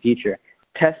trend in the future.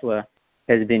 Tesla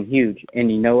has been huge,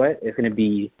 and you know what? It's going to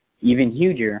be even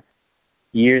huger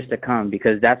years to come,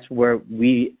 because that's where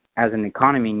we as an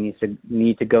economy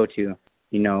need to go to.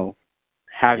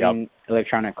 Having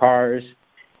electronic cars,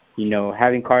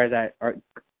 having cars that are,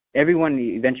 everyone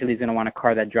eventually is going to want a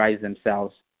car that drives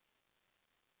themselves.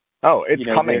 Oh, it's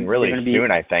coming really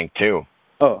soon, I think, too.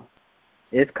 Oh,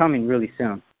 it's coming really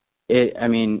soon.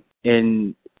 And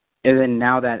then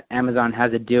now that Amazon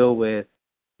has a deal with,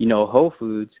 Whole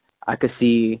Foods, I could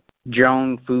see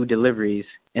drone food deliveries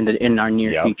in our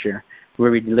near Yep. future,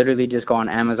 where we literally just go on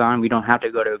Amazon. We don't have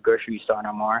to go to a grocery store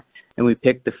no more, and we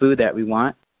pick the food that we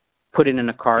want, put it in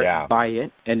a cart, Yeah. buy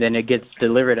it, and then it gets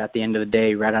delivered at the end of the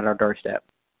day right at our doorstep.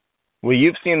 Well,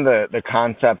 you've seen the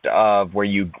concept of where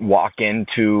you walk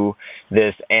into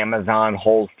this Amazon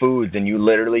Whole Foods and you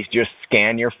literally just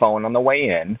scan your phone on the way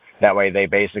in. That way they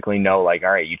basically know, like,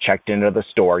 all right, you checked into the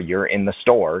store, you're in the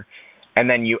store, and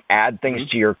then you add things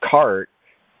to your cart,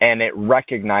 and it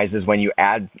recognizes when you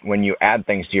add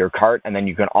things to your cart, and then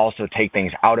you can also take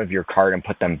things out of your cart and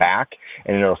put them back,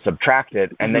 and it'll subtract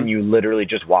it, and then you literally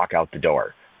just walk out the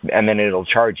door. And then it'll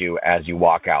charge you as you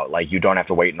walk out. Like, you don't have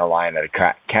to wait in a line at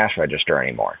a cash register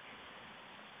anymore.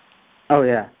 Oh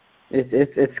yeah,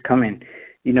 it's coming,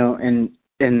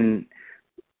 and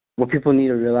what people need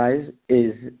to realize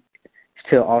is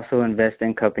to also invest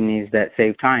in companies that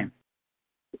save time.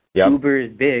 Yep. Uber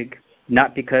is big,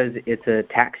 not because it's a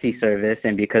taxi service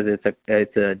and because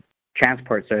it's a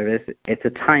transport service. It's a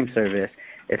time service.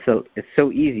 It's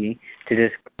so easy to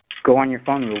just go on your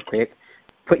phone real quick,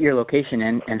 put your location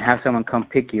in, and have someone come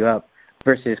pick you up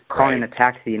versus calling a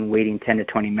taxi and waiting 10 to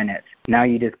 20 minutes. Now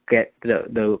you just get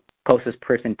the closest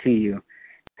person to you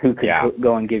who could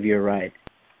go and give you a ride.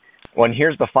 Well, and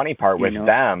here's the funny part with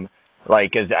them,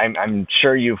 like, is I'm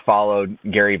sure you followed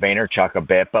Gary Vaynerchuk a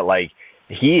bit, but like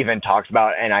he even talks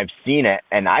about, and I've seen it,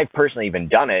 and I've personally even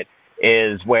done it,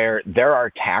 is where there are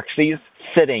taxis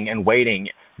sitting and waiting,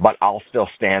 but I'll still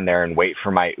stand there and wait for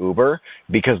my Uber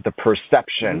because the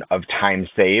perception of time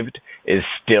saved is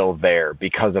still there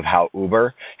because of how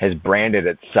Uber has branded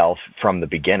itself from the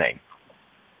beginning.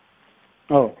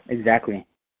 Oh, exactly.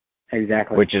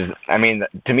 Exactly. Which is, I mean,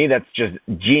 to me, that's just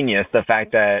genius. The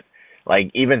fact that,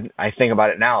 like, even I think about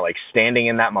it now, like standing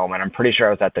in that moment, I'm pretty sure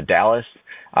I was at the Dallas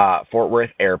Fort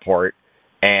Worth airport,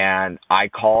 and I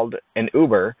called an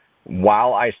Uber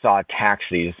while I saw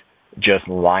taxis just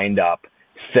lined up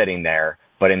sitting there.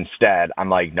 But instead, I'm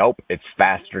like, nope, it's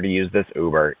faster to use this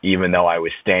Uber, even though I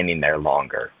was standing there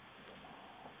longer.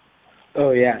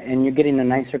 Oh, yeah, and you're getting a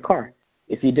nicer car.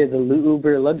 If you did the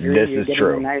Uber luxury, you're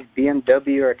getting a nice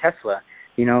BMW or a Tesla.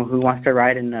 Who wants to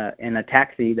ride in a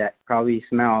taxi that probably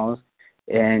smells,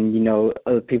 and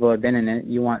other people have been in it.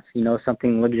 You want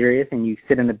something luxurious, and you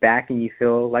sit in the back and you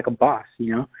feel like a boss.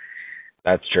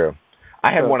 That's true.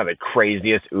 I had one of the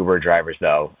craziest Uber drivers,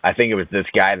 though. I think it was this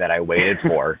guy that I waited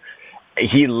for.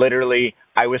 He literally,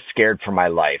 I was scared for my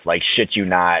life. Like, shit you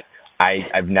not.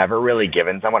 I've never really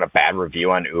given someone a bad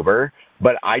review on Uber,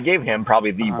 but I gave him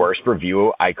probably the worst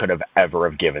review I could have ever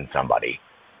have given somebody.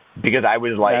 Because I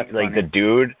was like the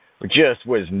dude just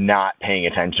was not paying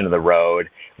attention to the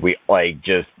road. The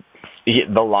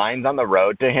lines on the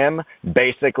road to him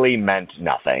basically meant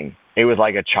nothing. It was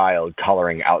like a child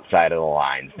coloring outside of the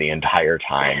lines the entire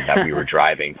time that we were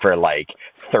driving for like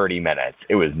 30 minutes.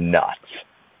 It was nuts.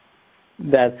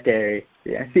 That's scary.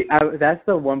 Yeah. See, that's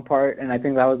the one part, and I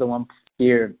think that was the one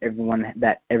fear everyone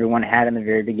had in the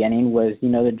very beginning was,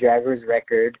 the driver's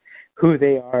record, who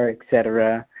they are,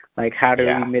 etc. Like, how do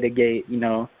we mitigate,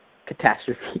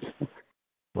 catastrophe?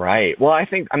 Right. Well,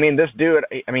 this dude,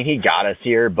 he got us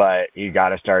here, but he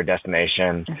got us to our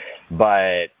destination.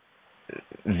 But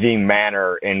the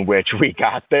manner in which we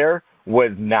got there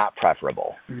was not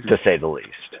preferable, to say the least.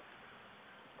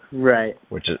 Right.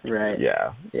 Which is, right.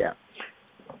 Yeah. Yeah.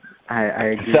 I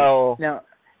agree. So, now,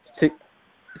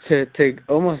 to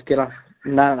almost get off,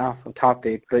 not off the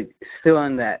topic, but still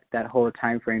on that whole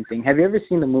time frame thing, have you ever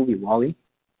seen the movie WALL-E?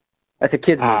 That's a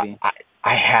kid's movie.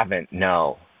 I haven't,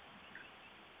 no.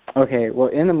 Okay, well,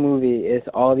 in the movie, it's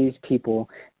all these people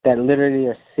that literally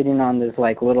are sitting on this,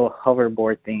 like, little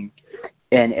hoverboard thing,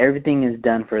 and everything is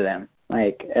done for them.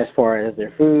 Like, as far as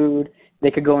their food,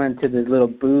 they could go into the little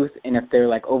booth, and if they're,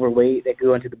 like, overweight, they could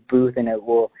go into the booth, and it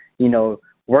will,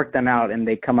 work them out, and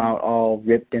they come out all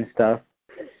ripped and stuff.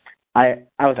 I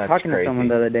was talking to someone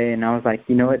the other day, and I was like,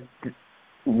 you know what?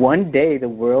 One day the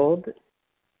world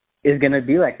is going to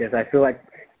be like this. I feel like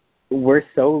we're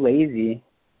so lazy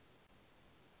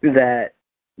that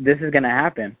this is going to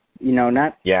happen.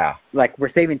 Like,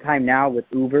 we're saving time now with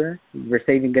Uber. We're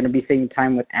going to be saving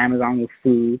time with Amazon with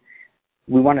food.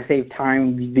 We want to save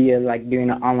time via, like, doing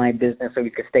an online business so we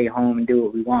can stay home and do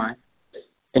what we want.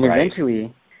 And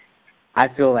eventually, I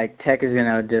feel like tech is going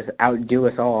to just outdo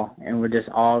us all, and we're just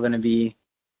all going to be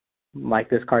like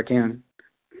this cartoon.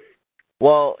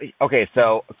 Well, okay,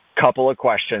 so a couple of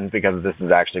questions because this is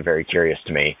actually very curious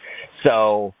to me.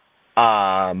 So,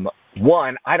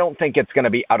 one, I don't think it's going to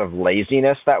be out of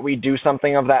laziness that we do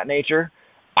something of that nature.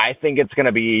 I think it's going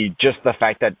to be just the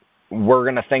fact that we're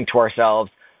going to think to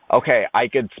ourselves, okay, I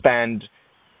could spend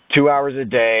 2 hours a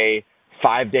day,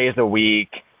 5 days a week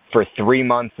for 3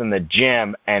 months in the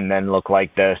gym and then look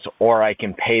like this, or I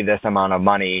can pay this amount of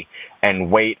money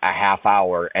and wait a half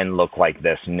hour and look like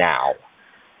this now.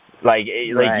 Like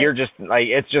Right. you're just like,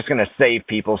 it's just going to save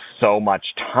people so much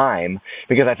time,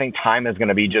 because I think time is going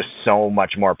to be just so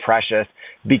much more precious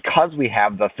because we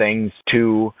have the things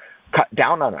to cut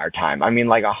down on our time. I mean,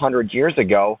 like 100 years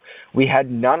ago, we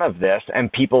had none of this,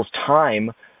 and people's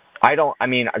time, I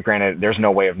mean, granted, there's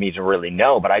no way of me to really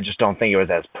know, but I just don't think it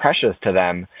was as precious to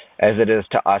them as it is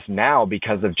to us now,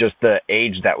 because of just the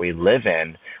age that we live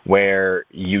in, where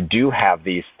you do have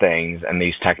these things and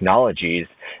these technologies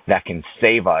that can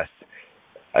save us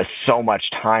so much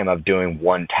time of doing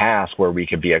one task where we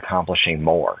could be accomplishing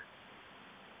more.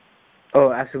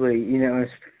 Oh, absolutely.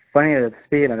 It's funny that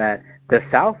speaking of that, the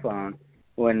cell phone,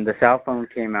 when the cell phone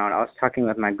came out, I was talking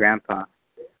with my grandpa,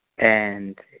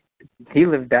 and he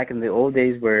lived back in the old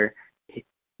days where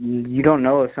you don't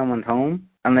know if someone's home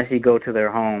unless you go to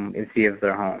their home and see if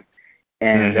they're home.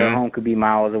 And their home could be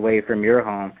miles away from your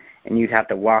home, and you'd have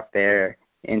to walk there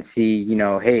and see,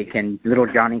 hey, can little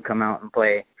Johnny come out and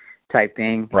play type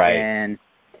thing. Right. And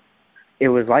it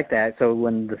was like that. So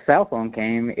when the cell phone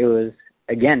came, it was,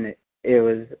 again, it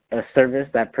was a service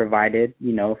that provided,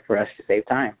 for us to save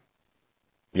time.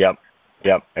 Yep,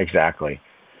 exactly.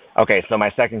 Okay, so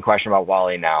my second question about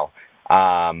WALL-E now.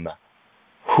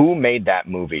 Who made that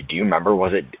movie? Do you remember?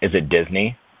 Is it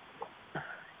Disney?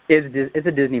 It's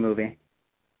a Disney movie.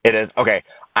 It is? Okay.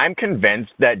 I'm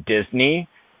convinced that Disney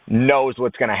knows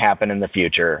what's going to happen in the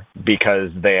future, because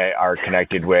they are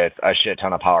connected with a shit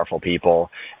ton of powerful people,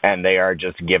 and they are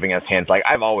just giving us hints. Like,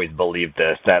 I've always believed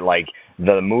this, that like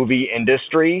the movie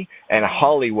industry and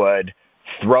Hollywood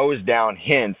throws down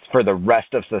hints for the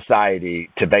rest of society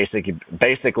to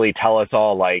basically tell us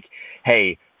all, like,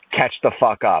 hey, catch the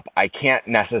fuck up. I can't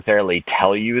necessarily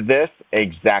tell you this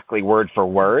exactly word for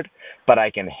word, but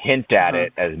I can hint at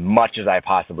it as much as I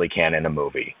possibly can in a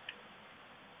movie.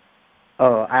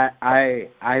 Oh,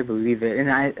 I believe it, and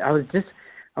I was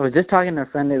just talking to a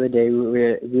friend the other day.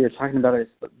 We were talking about it.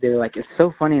 They were like, it's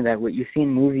so funny that what you see in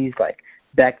movies like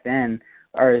back then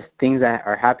are things that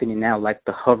are happening now, like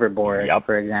the hoverboard,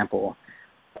 for example.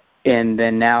 And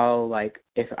then now, like,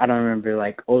 if I don't remember,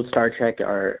 like old Star Trek,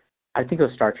 or I think it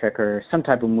was Star Trek or some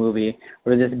type of movie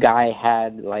where this guy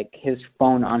had like his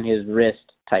phone on his wrist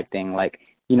type thing, like,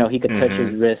 he could touch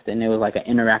his wrist and it was like an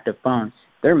interactive phone.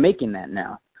 They're making that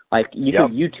now. Like, you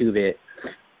can YouTube it,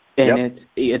 and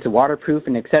it's waterproof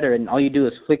and et cetera, and all you do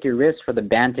is flick your wrist for the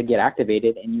band to get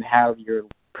activated, and you have your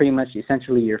pretty much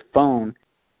essentially your phone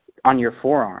on your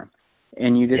forearm,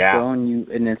 and you just go and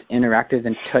it's interactive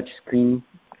and touch screen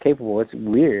capable. It's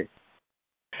weird.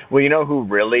 Well, you know who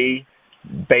really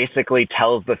basically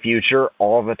tells the future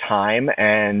all the time,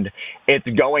 and it's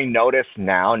going noticed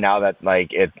now that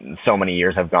like so many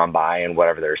years have gone by and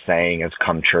whatever they're saying has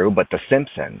come true, but The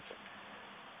Simpsons.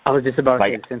 I was just about to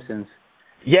say The Simpsons.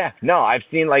 Yeah, no, I've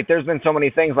seen, like, there's been so many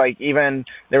things. Like, even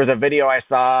there was a video I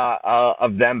saw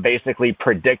of them basically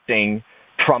predicting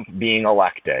Trump being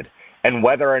elected, and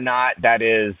whether or not that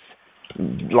is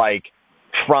like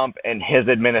Trump and his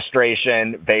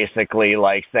administration basically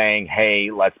like saying, hey,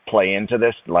 let's play into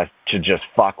this, let's to just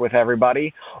fuck with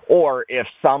everybody, or if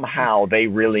somehow they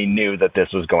really knew that this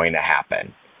was going to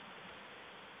happen.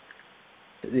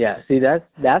 Yeah, see, that's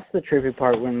the trippy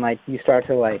part, when like you start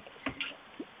to like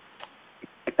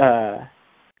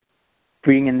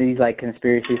bring in these like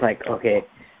conspiracies, like, okay,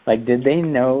 like, did they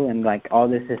know, and like all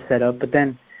this is set up? But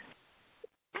then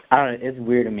I don't know, it's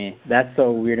weird to me. That's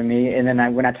so weird to me. And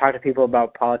then when I talk to people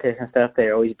about politics and stuff,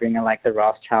 they always bring in like the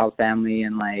Rothschild family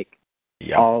and like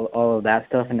all of that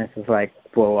stuff, and it's just like,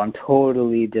 whoa, I'm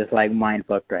totally just like mind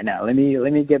fucked right now. Let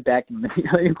me get back and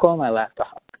let me call my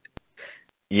laptop.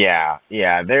 Yeah,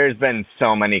 there's been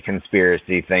so many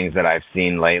conspiracy things that I've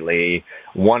seen lately.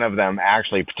 One of them,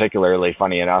 actually particularly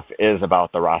funny enough, is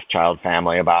about the Rothschild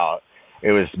family.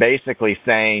 It was basically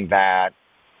saying that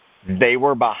they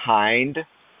were behind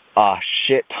a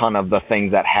shit ton of the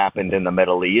things that happened in the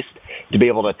Middle East to be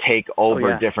able to take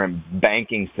over different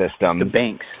banking systems. The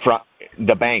banks.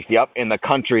 The banks, in the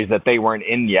countries that they weren't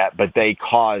in yet, but they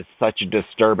caused such a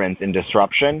disturbance and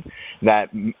disruption that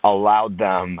allowed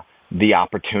them the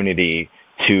opportunity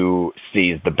to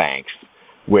seize the banks,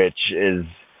 which is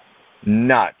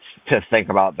nuts to think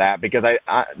about that, because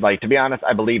I like, to be honest,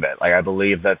 I believe it. Like, I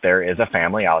believe that there is a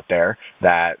family out there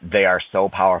that they are so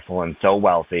powerful and so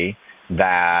wealthy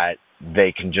that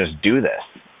they can just do this,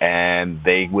 and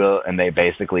they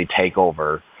basically take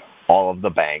over all of the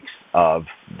banks of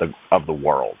the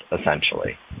world,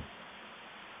 essentially.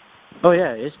 Oh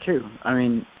yeah, it's true. I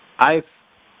mean,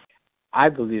 I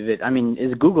believe it. I mean,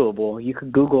 it's Googleable. You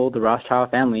could Google the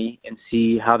Rothschild family and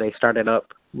see how they started up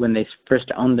when they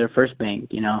first owned their first bank,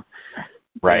 you know.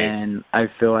 Right. And I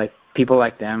feel like people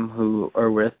like them who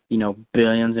are worth, you know,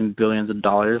 billions and billions of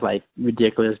dollars, like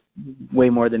ridiculous, way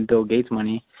more than Bill Gates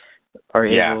money, are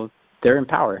able, they're in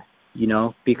power, you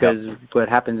know, because what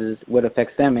happens is what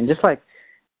affects them. And just like,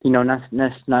 you know,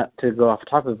 not to go off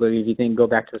topic, but if you think, go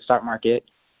back to the stock market,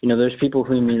 you know, there's people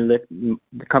who the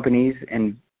companies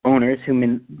and owners who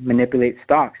manipulate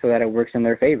stock so that it works in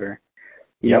their favor.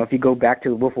 You know, if you go back to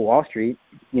the Wolf of Wall Street,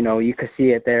 you know, you could see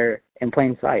it there in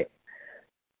plain sight.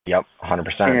 Yep, 100%.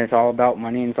 And it's all about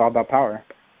money and it's all about power.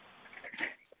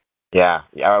 Yeah,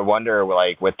 I wonder,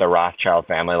 like, with the Rothschild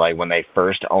family, like, when they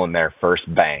first owned their first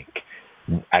bank,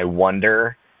 I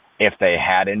wonder if they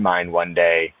had in mind one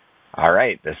day, all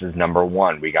right, this is number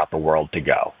one. We got the world to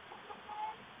go.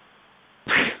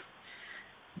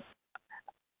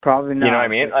 Probably not. You know what I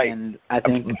mean? Like, I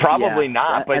think probably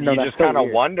not, but you just kind of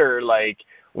wonder, like,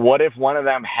 what if one of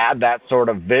them had that sort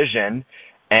of vision,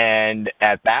 and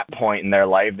at that point in their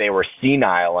life, they were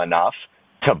senile enough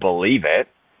to believe it,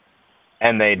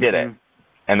 and they did it,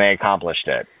 and they accomplished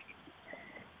it.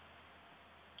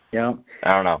 Yeah.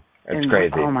 I don't know. It's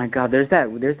crazy. Oh my God, there's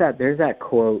that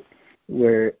quote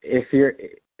where if you're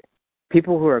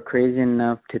people who are crazy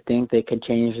enough to think they can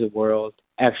change the world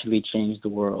actually change the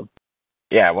world.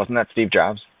 Yeah, wasn't that Steve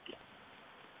Jobs?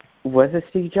 Was it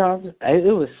Steve Jobs?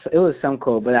 It was some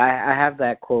quote, but I have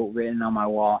that quote written on my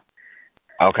wall.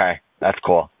 Okay, that's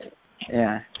cool.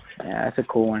 Yeah, that's a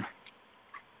cool one.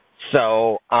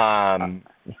 So,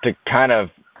 to kind of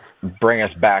bring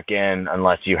us back in,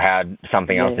 unless you had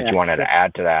something else that you wanted to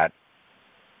add to that.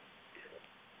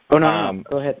 Oh no,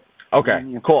 go ahead. Okay,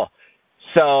 cool.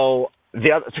 So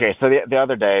the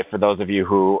other day, for those of you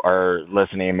who are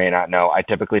listening and may not know, I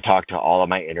typically talk to all of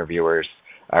my interviewers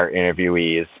or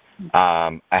interviewees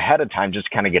ahead of time, just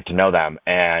kind of get to know them.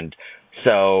 And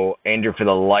so, Andrew, for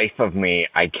the life of me,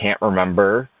 I can't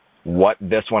remember what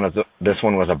this one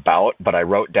was about, but I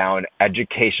wrote down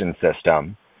education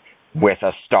system with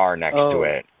a star next to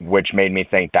it, which made me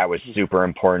think that was super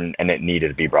important and it needed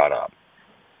to be brought up.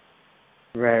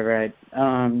 Right.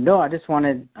 No, I just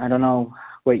wanted, I don't know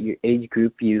what your age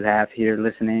group you have here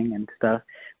listening and stuff,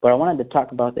 but I wanted to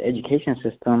talk about the education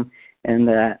system and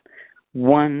that,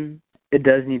 one, it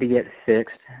does need to get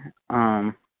fixed,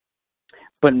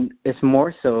 but it's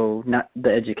more so not the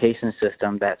education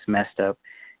system that's messed up.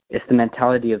 It's the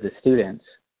mentality of the students,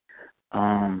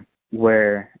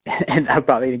 where, and I'll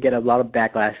probably get a lot of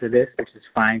backlash for this, which is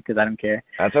fine because I don't care.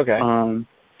 That's okay.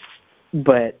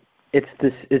 But it's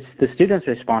the students'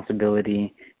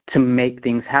 responsibility to make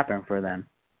things happen for them.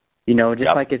 You know, just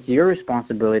like it's your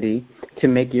responsibility to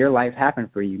make your life happen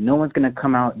for you. No one's going to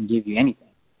come out and give you anything.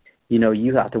 You know,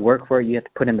 you have to work for it. You have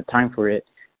to put in the time for it.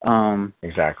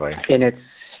 Exactly. And it's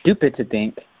stupid to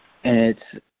think, and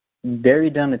it's very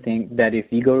dumb to think that if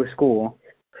you go to school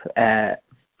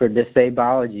for this, say,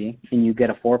 biology, and you get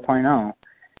a 4.0,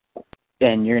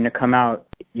 and you're going to come out,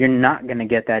 you're not going to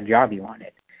get that job you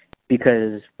wanted.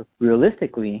 Because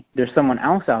realistically, there's someone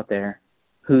else out there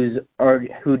who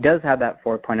does have that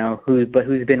 4.0,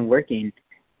 who's been working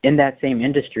in that same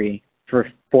industry for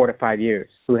 4 to 5 years,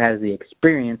 who has the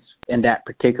experience in that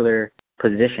particular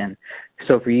position.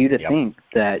 So for you to think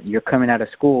that you're coming out of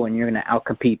school and you're going to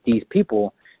outcompete these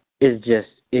people is just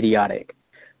idiotic.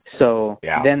 So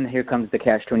then here comes the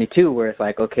catch-22 where it's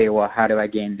like, okay, well, how do I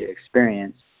gain the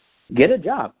experience? Get a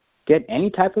job. Get any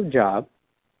type of job,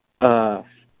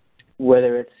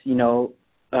 whether it's, you know,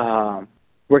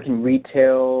 working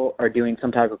retail or doing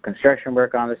some type of construction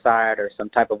work on the side or some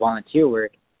type of volunteer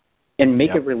work, and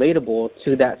make it relatable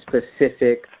to that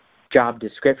specific job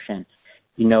description.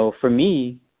 You know, for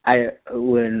me,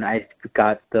 when I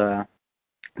got the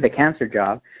cancer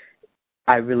job,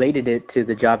 I related it to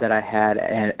the job that I had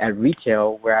at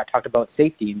retail, where I talked about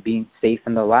safety and being safe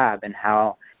in the lab and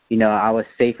how, you know, I was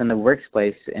safe in the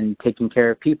workplace and taking care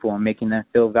of people and making them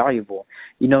feel valuable.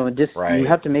 You know, just you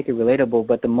have to make it relatable.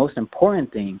 But the most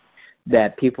important thing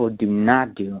that people do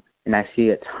not do, and I see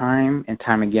it time and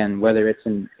time again, whether it's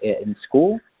in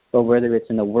school or whether it's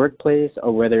in the workplace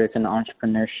or whether it's in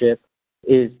entrepreneurship,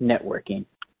 is networking.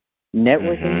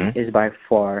 Networking is by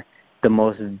far the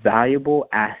most valuable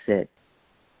asset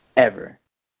ever.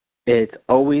 It's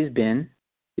always been.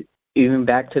 Even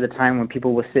back to the time when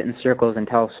people would sit in circles and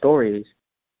tell stories,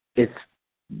 it's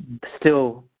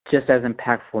still just as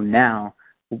impactful now,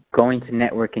 going to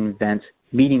networking events,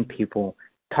 meeting people,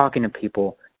 talking to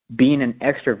people, being an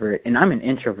extrovert. And I'm an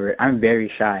introvert. I'm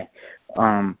very shy.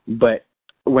 But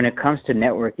when it comes to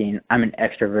networking, I'm an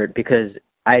extrovert because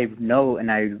I know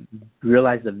and I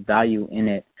realize the value in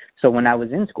it. So when I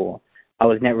was in school, I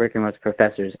was networking with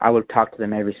professors. I would talk to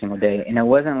them every single day. And it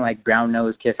wasn't like brown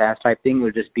nose, kiss ass type thing. It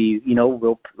would just be,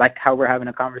 real, like how we're having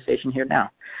a conversation here now.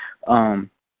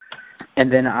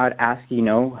 And then I would ask,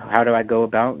 how do I go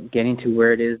about getting to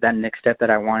where it is, that next step that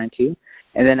I wanted to?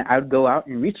 And then I would go out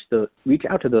and reach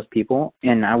out to those people,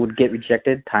 and I would get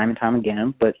rejected time and time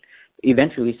again, but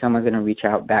eventually someone's going to reach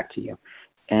out back to you.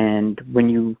 And when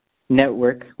you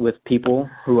network with people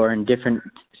who are in different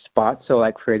spots, so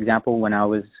like, for example, when I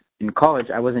was in college,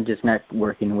 I wasn't just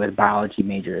networking with biology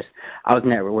majors. I was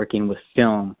networking with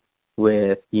film,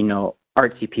 with,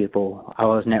 artsy people. I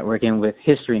was networking with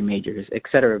history majors, et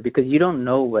cetera, because you don't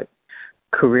know what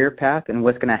career path and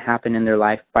what's going to happen in their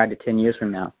life 5 to 10 years from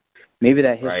now. Maybe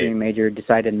that history major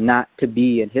decided not to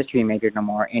be a history major no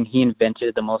more, and he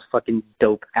invented the most fucking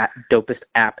dopest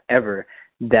app ever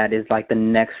that is like the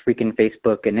next freaking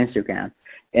Facebook and Instagram.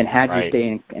 And had you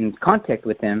stay in contact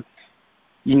with him,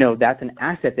 that's an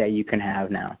asset that you can have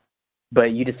now.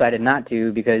 But you decided not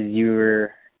to because you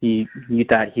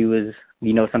thought he was,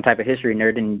 some type of history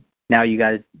nerd, and now you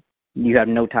have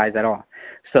no ties at all.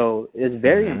 So it's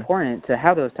very important to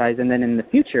have those ties, and then in the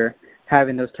future,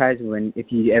 having those ties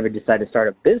if you ever decide to start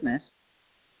a business,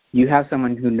 you have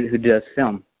someone who does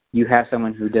film. You have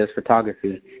someone who does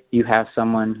photography. You have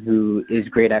someone who is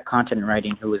great at content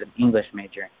writing who is an English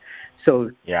major. So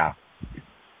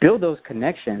build those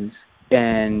connections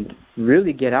and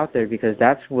really get out there, because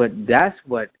that's what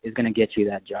is going to get you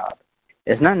that job.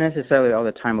 It's not necessarily all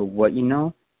the time of what you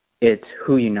know, it's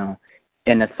who you know.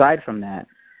 And aside from that,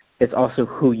 it's also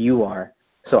who you are.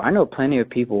 So I know plenty of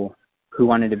people who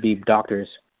wanted to be doctors,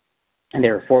 and they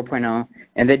were 4.0,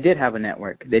 and they did have a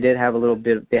network. They did have a little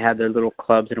bit, they had their little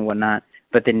clubs and whatnot,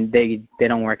 but then they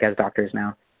don't work as doctors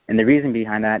now. And the reason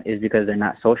behind that is because they're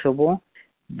not sociable,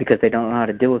 because they don't know how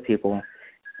to deal with people,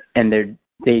 and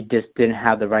they just didn't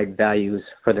have the right values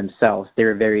for themselves. They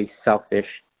were very selfish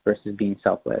versus being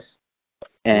selfless.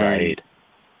 And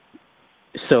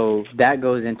so that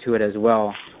goes into it as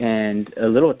well. And a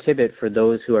little tidbit for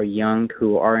those who are young,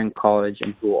 who are in college,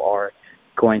 and who are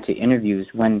going to interviews,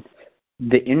 when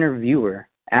the interviewer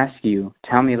asks you,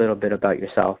 tell me a little bit about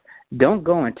yourself, don't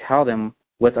go and tell them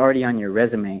what's already on your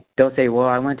resume. Don't say, well,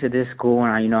 I went to this school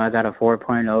and I got a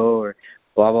 4.0 or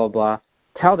blah, blah, blah.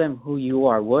 Tell them who you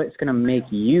are, what's going to make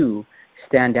you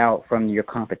stand out from your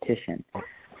competition.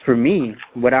 For me,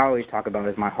 what I always talk about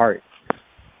is my heart.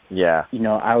 Yeah.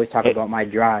 I always talk about my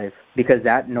drive, because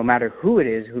that, no matter who it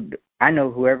is, I know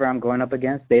whoever I'm going up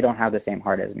against, they don't have the same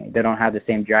heart as me. They don't have the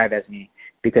same drive as me,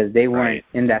 because they weren't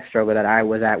in that struggle that I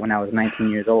was at when I was 19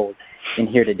 years old and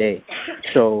here today.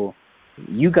 So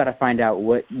you got to find out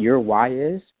what your why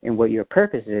is and what your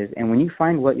purpose is. And when you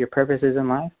find what your purpose is in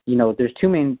life, there's two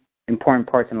main important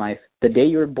parts in life: the day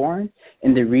you were born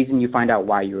and the reason you find out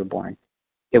why you were born.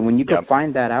 And when you can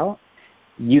find that out,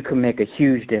 you can make a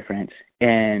huge difference.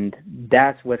 And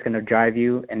that's what's going to drive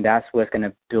you, and that's what's going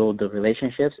to build the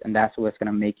relationships, and that's what's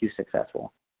going to make you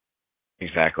successful.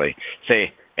 Exactly.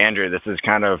 Say, Andrew, this is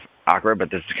kind of awkward, but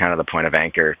this is kind of the point of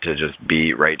Anchor, to just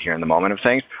be right here in the moment of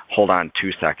things. Hold on 2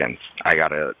 seconds. I got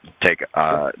to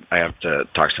I have to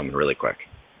talk to someone really quick.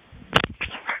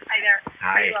 Hi there.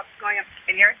 Hi. Are you going up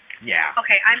in here? Yeah.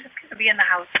 Okay, I'm just going to be in the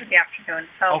house for the afternoon.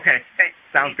 So okay.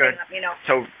 Sounds good. Let me know.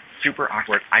 So, super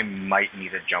awkward. I might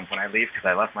need to jump when I leave, because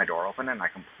I left my door open and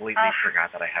I completely forgot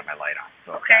that I had my light on.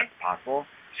 So if that's possible.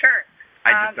 Sure.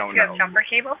 I just don't know. Do you have jumper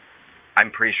cable?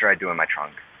 I'm pretty sure I do in my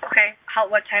trunk. Okay. How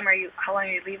long are you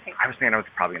leaving? I was thinking I was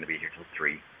probably going to be here till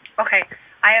 3. Okay.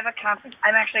 I have a conference.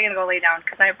 I'm actually going to go lay down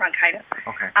because I have bronchitis.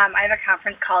 Okay. I have a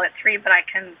conference call at 3, but I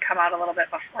can come out a little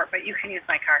bit before. But you can use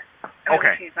my car. You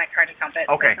can use my car to jump it.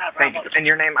 Okay. Not a Thank you. And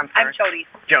your name? I'm sorry. I'm Jody.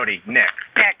 Jody. Nick.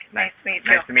 Nick. Nice to meet you.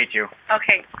 Nice to meet you.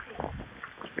 Okay.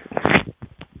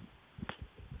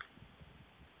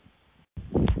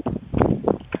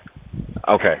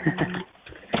 Okay.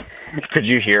 Could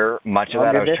you hear much of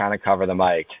that? I was trying to cover the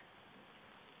mic.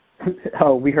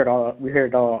 Oh, we heard it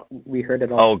all.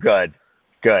 Oh, good.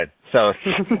 So,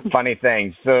 funny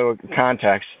thing. So,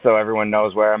 context, so everyone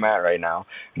knows where I'm at right now.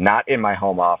 Not in my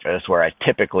home office where I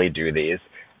typically do these.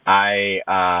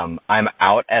 I'm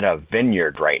out at a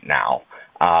vineyard right now,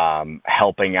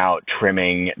 helping out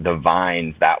trimming the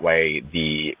vines. That way,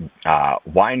 the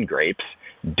wine grapes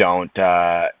don't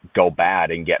go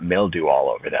bad and get mildew all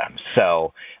over them.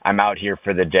 So I'm out here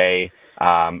for the day,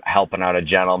 helping out a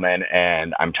gentleman,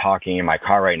 and I'm talking in my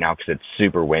car right now because it's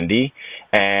super windy.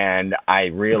 And I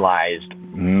realized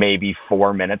maybe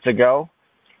 4 minutes ago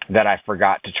that I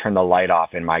forgot to turn the light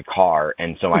off in my car,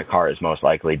 and so my car is most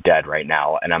likely dead right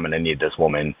now, and I'm going to need this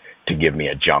woman to give me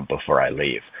a jump before I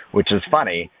leave, which is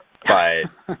funny, but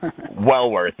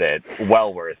well worth it.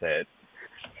 Well worth it.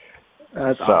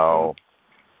 That's awesome.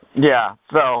 Yeah.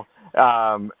 So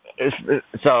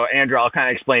Andrew, I'll kind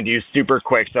of explain to you super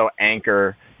quick. So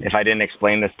Anchor, if I didn't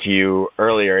explain this to you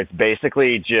earlier, it's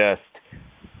basically just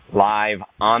live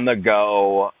on the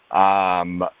go,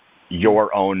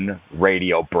 your own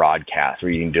radio broadcast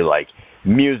where you can do like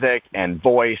music and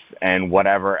voice and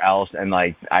whatever else. And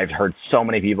like, I've heard so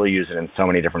many people use it in so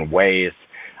many different ways,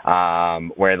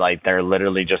 where like they're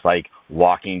literally just like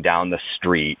walking down the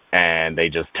street and they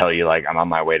just tell you like, I'm on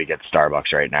my way to get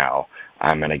Starbucks right now.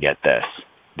 I'm going to get this.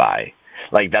 Bye.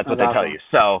 Like that's what they tell you.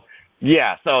 So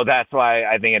yeah, so that's why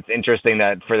I think it's interesting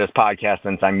that for this podcast,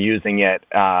 since I'm using it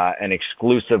and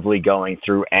exclusively going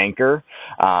through Anchor,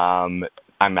 I'm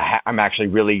actually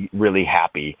really, really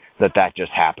happy that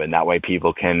just happened. That way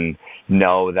people can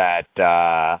know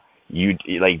that you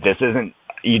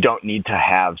don't need to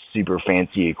have super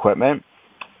fancy equipment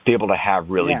to be able to have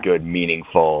really good,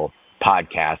 meaningful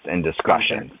podcasts and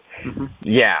discussions. Mm-hmm.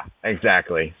 Yeah,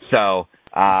 exactly. So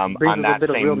brings a little bit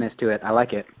of realness to it. I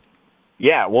like it.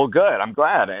 Yeah, well, good. I'm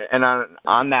glad. And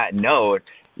on that note,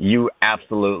 you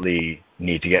absolutely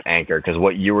need to get Anchor, because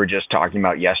what you were just talking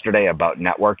about yesterday about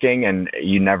networking and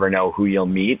you never know who you'll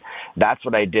meet, that's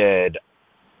what I did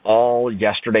all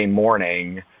yesterday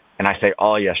morning. And I say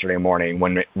all yesterday morning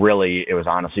when it was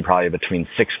honestly probably between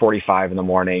 6:45 in the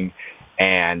morning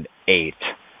and 8.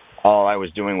 All I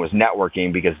was doing was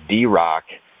networking because D-Rock,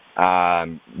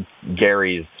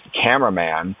 Gary's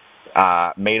cameraman,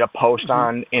 made a post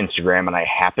on Instagram, and I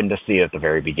happened to see it at the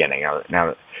very beginning.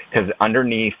 Now, because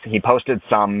underneath, he posted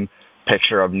some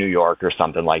picture of New York or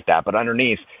something like that, but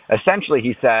underneath, essentially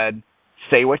he said,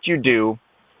 say what you do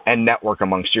and network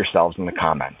amongst yourselves in the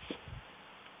comments.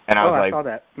 And I was like, I saw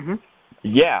that. Mm-hmm.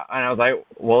 Yeah, and I was like,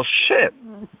 well, shit,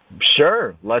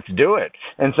 sure, let's do it.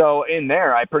 And so in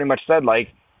there, I pretty much said like,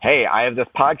 hey, I have this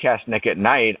podcast, Nick at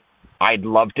Night. I'd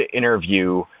love to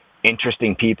interview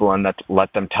interesting people and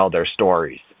let them tell their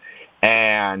stories.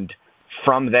 And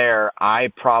from there,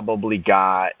 I probably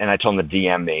got, and I told them to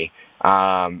DM me.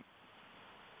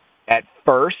 At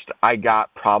first, I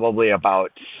got probably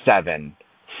about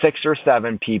 6 or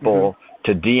 7 people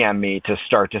to DM me to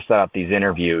start to set up these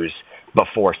interviews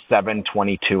before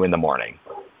 7:22 in the morning.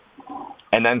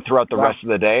 And then throughout the rest of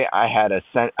the day,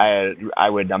 I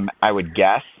would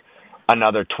guess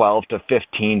another 12 to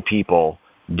 15 people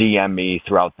DM me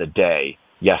throughout the day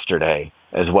yesterday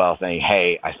as well, saying,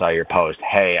 hey, I saw your post.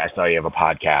 Hey, I saw you have a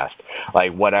podcast,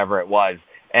 like whatever it was.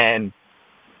 And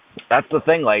that's the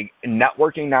thing, like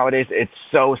networking nowadays, it's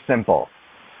so simple.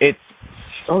 It's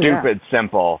stupid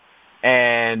simple.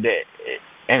 And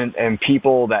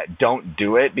people that don't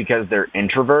do it because they're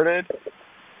introverted,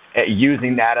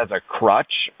 using that as a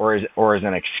crutch or as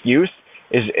an excuse,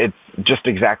 it's just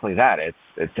exactly that.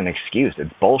 It's an excuse.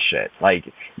 It's bullshit. Like,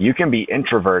 you can be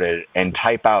introverted and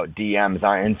type out DMs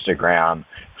on Instagram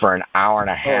for an hour and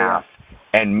a half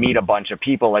and meet a bunch of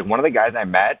people. Like one of the guys I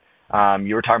met,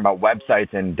 you were talking about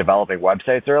websites and developing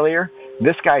websites earlier.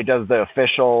 This guy does the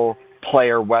official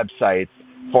player websites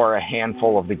for a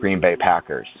handful of the Green Bay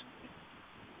Packers.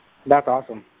 That's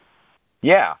awesome.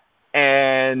 Yeah.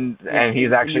 And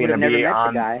he's actually going to be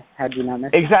on. The guy had you not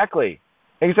met. Exactly.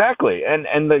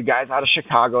 And the guy's out of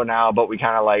Chicago now, but we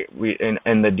kind of like,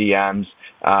 in the DMs,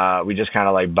 we just kind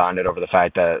of like bonded over the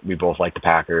fact that we both like the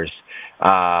Packers.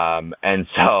 And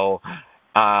so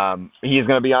he's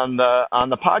going to be on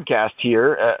the podcast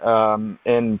here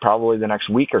in probably the next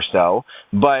week or so.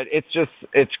 But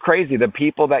it's crazy, the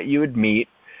people that you would meet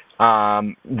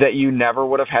that you never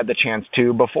would have had the chance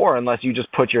to before unless you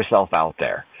just put yourself out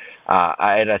there.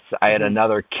 I had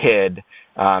another kid,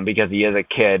 because he is a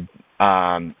kid,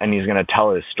 and he's going to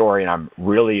tell his story, and I'm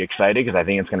really excited because I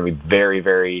think it's going to be very,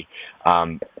 very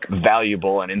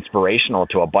valuable and inspirational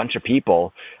to a bunch of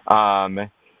people.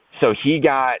 So he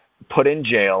got put in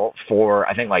jail for,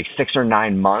 I think, like 6 or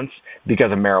 9 months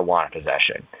because of marijuana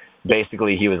possession.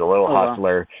 Basically, he was a little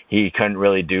hustler. Wow. He couldn't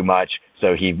really do much,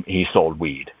 so he sold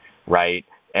weed, right?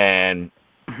 And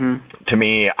to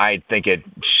me, I think it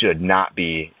should not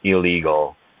be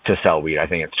illegal to sell weed. I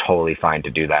think it's totally fine to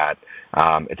do that.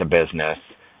 It's a business.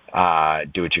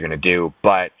 Do what you're going to do.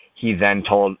 But he then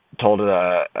told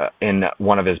in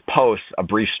one of his posts a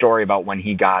brief story about when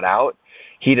he got out.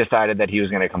 He decided that he was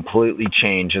going to completely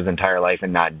change his entire life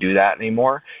and not do that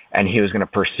anymore. And he was going to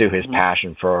pursue his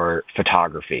passion for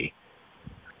photography.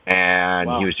 And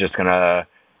he was just going to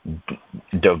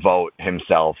devote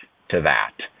himself to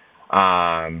that.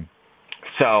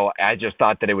 So I just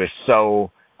thought that it was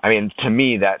so I mean, to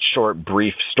me, that short,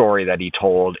 brief story that he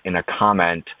told in a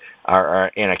comment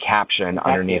or in a caption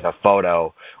underneath a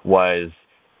photo was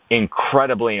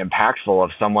incredibly impactful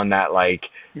of someone that like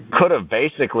could have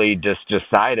basically just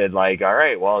decided like, all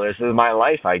right, well, this is my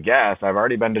life, I guess. I've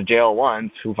already been to jail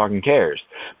once. Who fucking cares?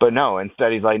 But no,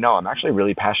 instead he's like, no, I'm actually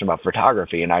really passionate about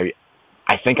photography, and I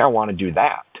think I want to do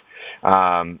that.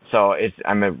 So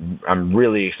I'm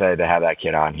really excited to have that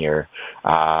kid on here.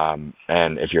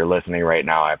 And if you're listening right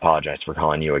now, I apologize for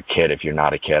calling you a kid. If you're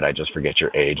not a kid, I just forget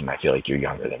your age and I feel like you're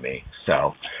younger than me.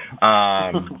 So,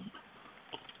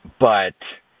 but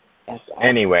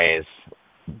anyways,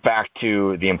 back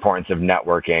to the importance of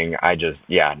networking. I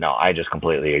just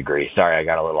completely agree. Sorry, I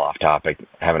got a little off topic.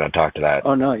 Having to talk to that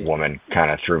woman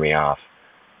kind of threw me off.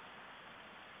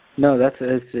 No,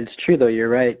 it's true though. You're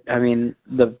right. I mean,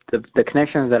 the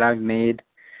connections that I've made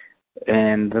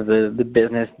and the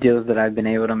business deals that I've been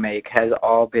able to make has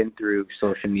all been through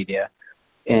social media.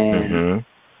 And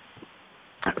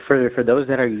for those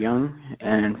that are young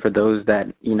and for those that,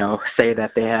 say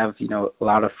that they have, a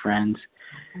lot of friends,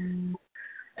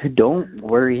 don't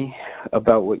worry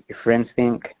about what your friends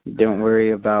think. Don't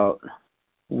worry about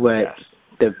what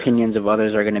the opinions of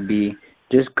others are going to be.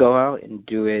 Just go out and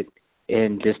do it.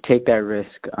 And just take that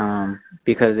risk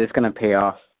because it's going to pay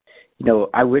off.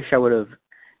 I wish I would have,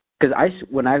 because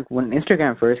when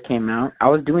Instagram first came out, I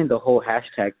was doing the whole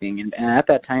hashtag thing, and at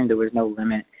that time there was no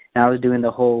limit, and I was doing the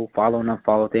whole follow and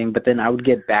unfollow thing. But then I would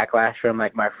get backlash from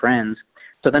like my friends,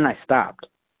 so then I stopped.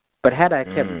 But had I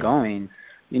kept going,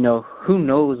 who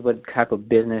knows what type of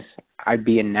business I'd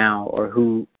be in now, or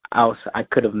who else I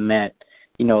could have met,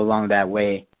 along that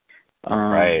way.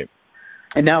 Right.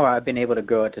 And now I've been able to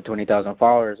grow it to 20,000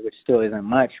 followers, which still isn't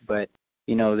much, but,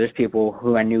 there's people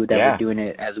who I knew that were doing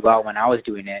it as well when I was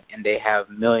doing it, and they have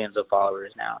millions of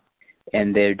followers now,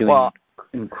 and they're doing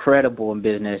incredible in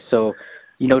business. So,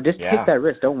 just take that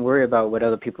risk. Don't worry about what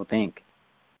other people think.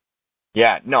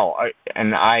 Yeah, no,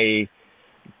 I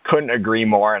couldn't agree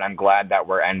more, and I'm glad that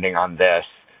we're ending on this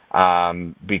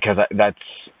because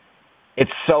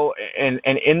it's so, and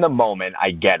in the moment,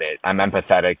 I get it. I'm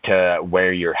empathetic to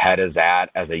where your head is at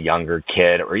as a younger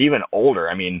kid or even older.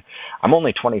 I mean, I'm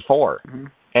only 24,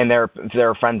 and there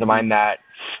are friends of mine that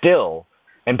still,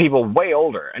 and people way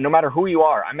older, and no matter who you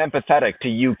are, I'm empathetic to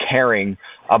you caring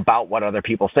about what other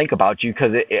people think about you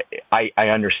because I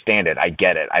understand it. I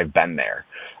get it. I've been there.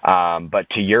 But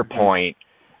to your point,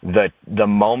 the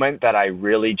moment that I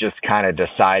really just kind of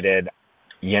decided,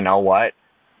 you know what,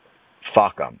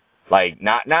 fuck them. Like,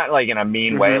 not like in a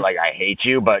mean way, like I hate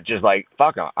you, but just like,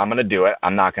 fuck them. I'm going to do it.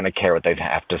 I'm not going to care what they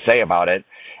have to say about it.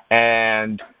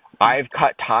 And I've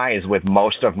cut ties with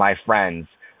most of my friends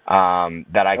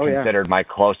that I considered my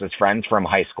closest friends from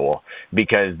high school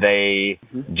because they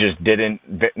just didn't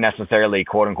necessarily,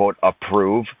 quote unquote,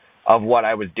 approve of what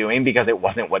I was doing because it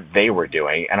wasn't what they were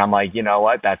doing. And I'm like, you know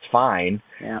what? That's fine.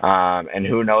 Yeah. And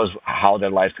who knows how their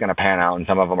life's going to pan out. And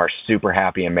some of them are super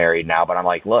happy and married now. But I'm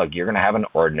like, look, you're going to have an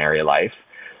ordinary life.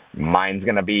 Mine's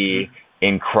going to be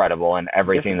incredible and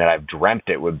everything that I've dreamt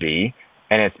it would be.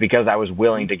 And it's because I was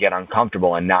willing to get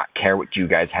uncomfortable and not care what you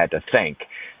guys had to think.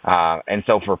 And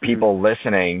so for people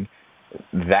listening,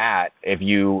 that if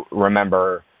you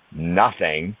remember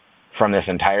nothing from this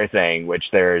entire thing, which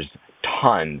there's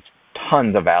tons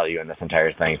of value in this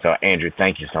entire thing. So Andrew,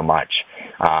 thank you so much.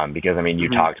 Because I mean, you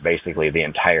talked basically the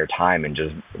entire time and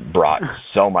just brought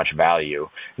so much value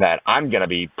that I'm going to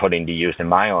be putting to use in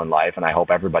my own life. And I hope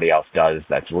everybody else does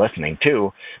that's listening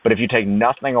too. But if you take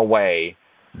nothing away,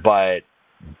 but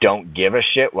don't give a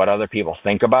shit what other people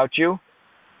think about you,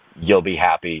 you'll be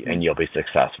happy and you'll be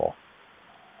successful.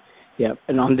 Yeah.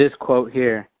 And on this quote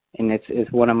here, and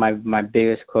it's one of my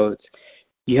biggest quotes,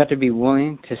 you have to be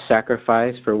willing to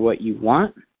sacrifice for what you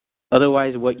want.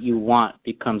 Otherwise, what you want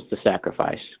becomes the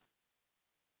sacrifice.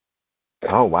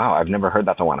 Oh, wow. I've never heard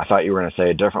that one. I thought you were going to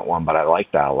say a different one, but I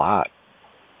like that a lot.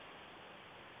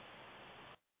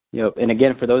 Yep. And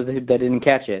again, for those that didn't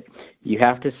catch it, you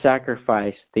have to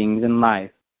sacrifice things in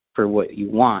life for what you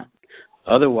want.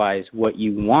 Otherwise, what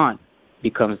you want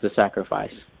becomes the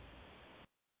sacrifice.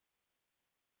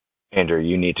 Andrew,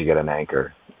 you need to get an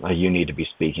anchor. Like, you need to be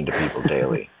speaking to people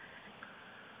daily.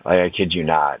 Like, I kid you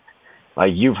not.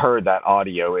 Like, you've heard that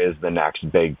audio is the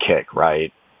next big kick,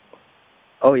 right?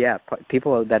 Oh, yeah.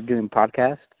 People that are doing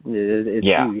podcasts, it's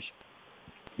huge.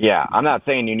 Yeah. I'm not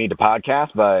saying you need to podcast,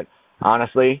 but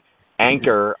honestly,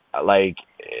 Anchor, like,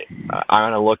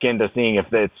 I'm going to look into seeing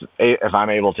if I'm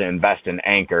able to invest in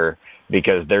Anchor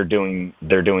because they're doing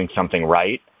something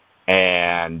right.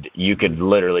 And you could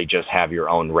literally just have your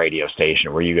own radio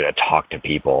station where you get to talk to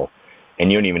people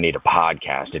and you don't even need a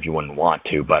podcast if you wouldn't want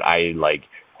to, but I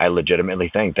legitimately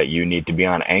think that you need to be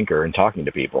on Anchor and talking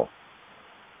to people.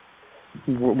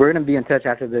 We're gonna be in touch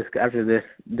after this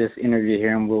interview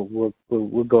here, and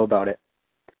we'll go about it.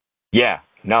 Yeah,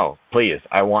 no, please.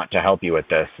 I want to help you with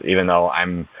this, even though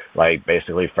I'm like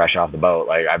basically fresh off the boat.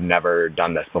 Like I've never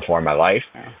done this before in my life,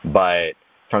 but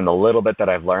from the little bit that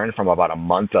I've learned from about a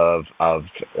month of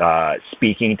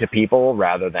speaking to people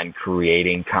rather than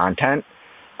creating content,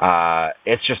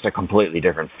 it's just a completely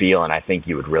different feel, and I think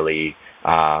you would really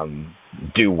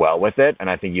do well with it, and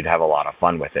I think you'd have a lot of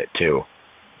fun with it too.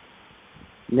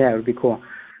 Yeah, it would be cool.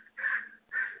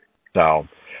 So,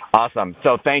 awesome.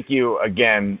 So thank you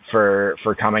again for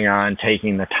coming on,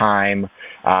 taking the time,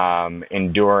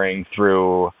 enduring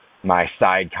through my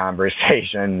side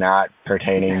conversation not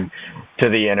pertaining to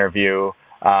the interview.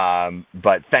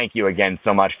 But thank you again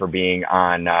so much for being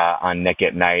on Nick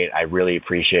at Night. I really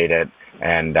appreciate it,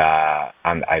 and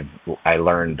I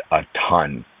learned a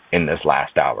ton in this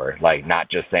last hour. Like,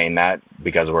 not just saying that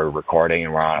because we're recording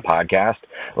and we're on a podcast.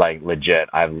 Like, legit,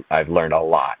 I've learned a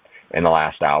lot in the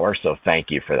last hour. So thank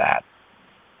you for that.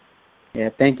 Yeah,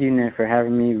 thank you, Nick, for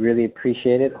having me. Really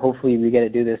appreciate it. Hopefully we get to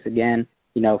do this again,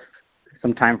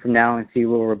 some time from now and see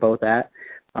where we're both at.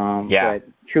 But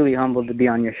truly humbled to be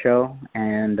on your show,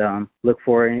 and look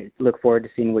forward to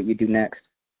seeing what you do next.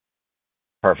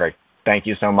 Perfect. Thank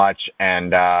you so much,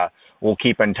 and we'll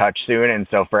keep in touch soon. And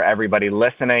so for everybody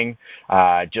listening,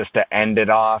 just to end it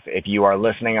off, if you are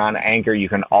listening on Anchor, you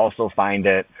can also find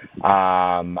it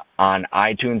on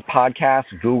iTunes Podcasts,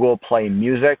 Google Play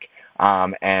Music,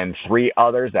 and 3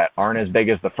 others that aren't as big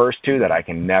as the first 2 that I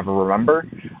can never remember.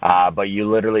 But you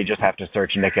literally just have to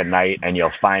search Nick at Night, and you'll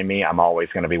find me. I'm always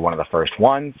going to be one of the first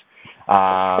ones.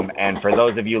 And for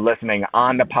those of you listening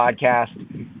on the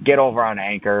podcast, get over on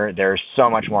Anchor. There's so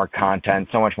much more content,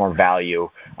 so much more value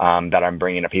that I'm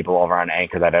bringing to people over on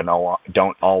Anchor that I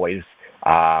don't always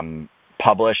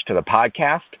publish to the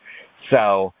podcast.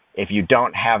 So if you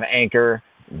don't have Anchor,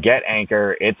 get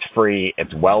Anchor. It's free.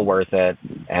 It's well worth it.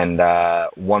 And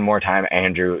one more time,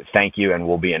 Andrew, thank you, and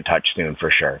we'll be in touch soon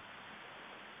for sure.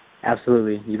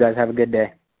 Absolutely. You guys have a good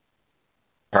day.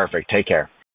 Perfect. Take care.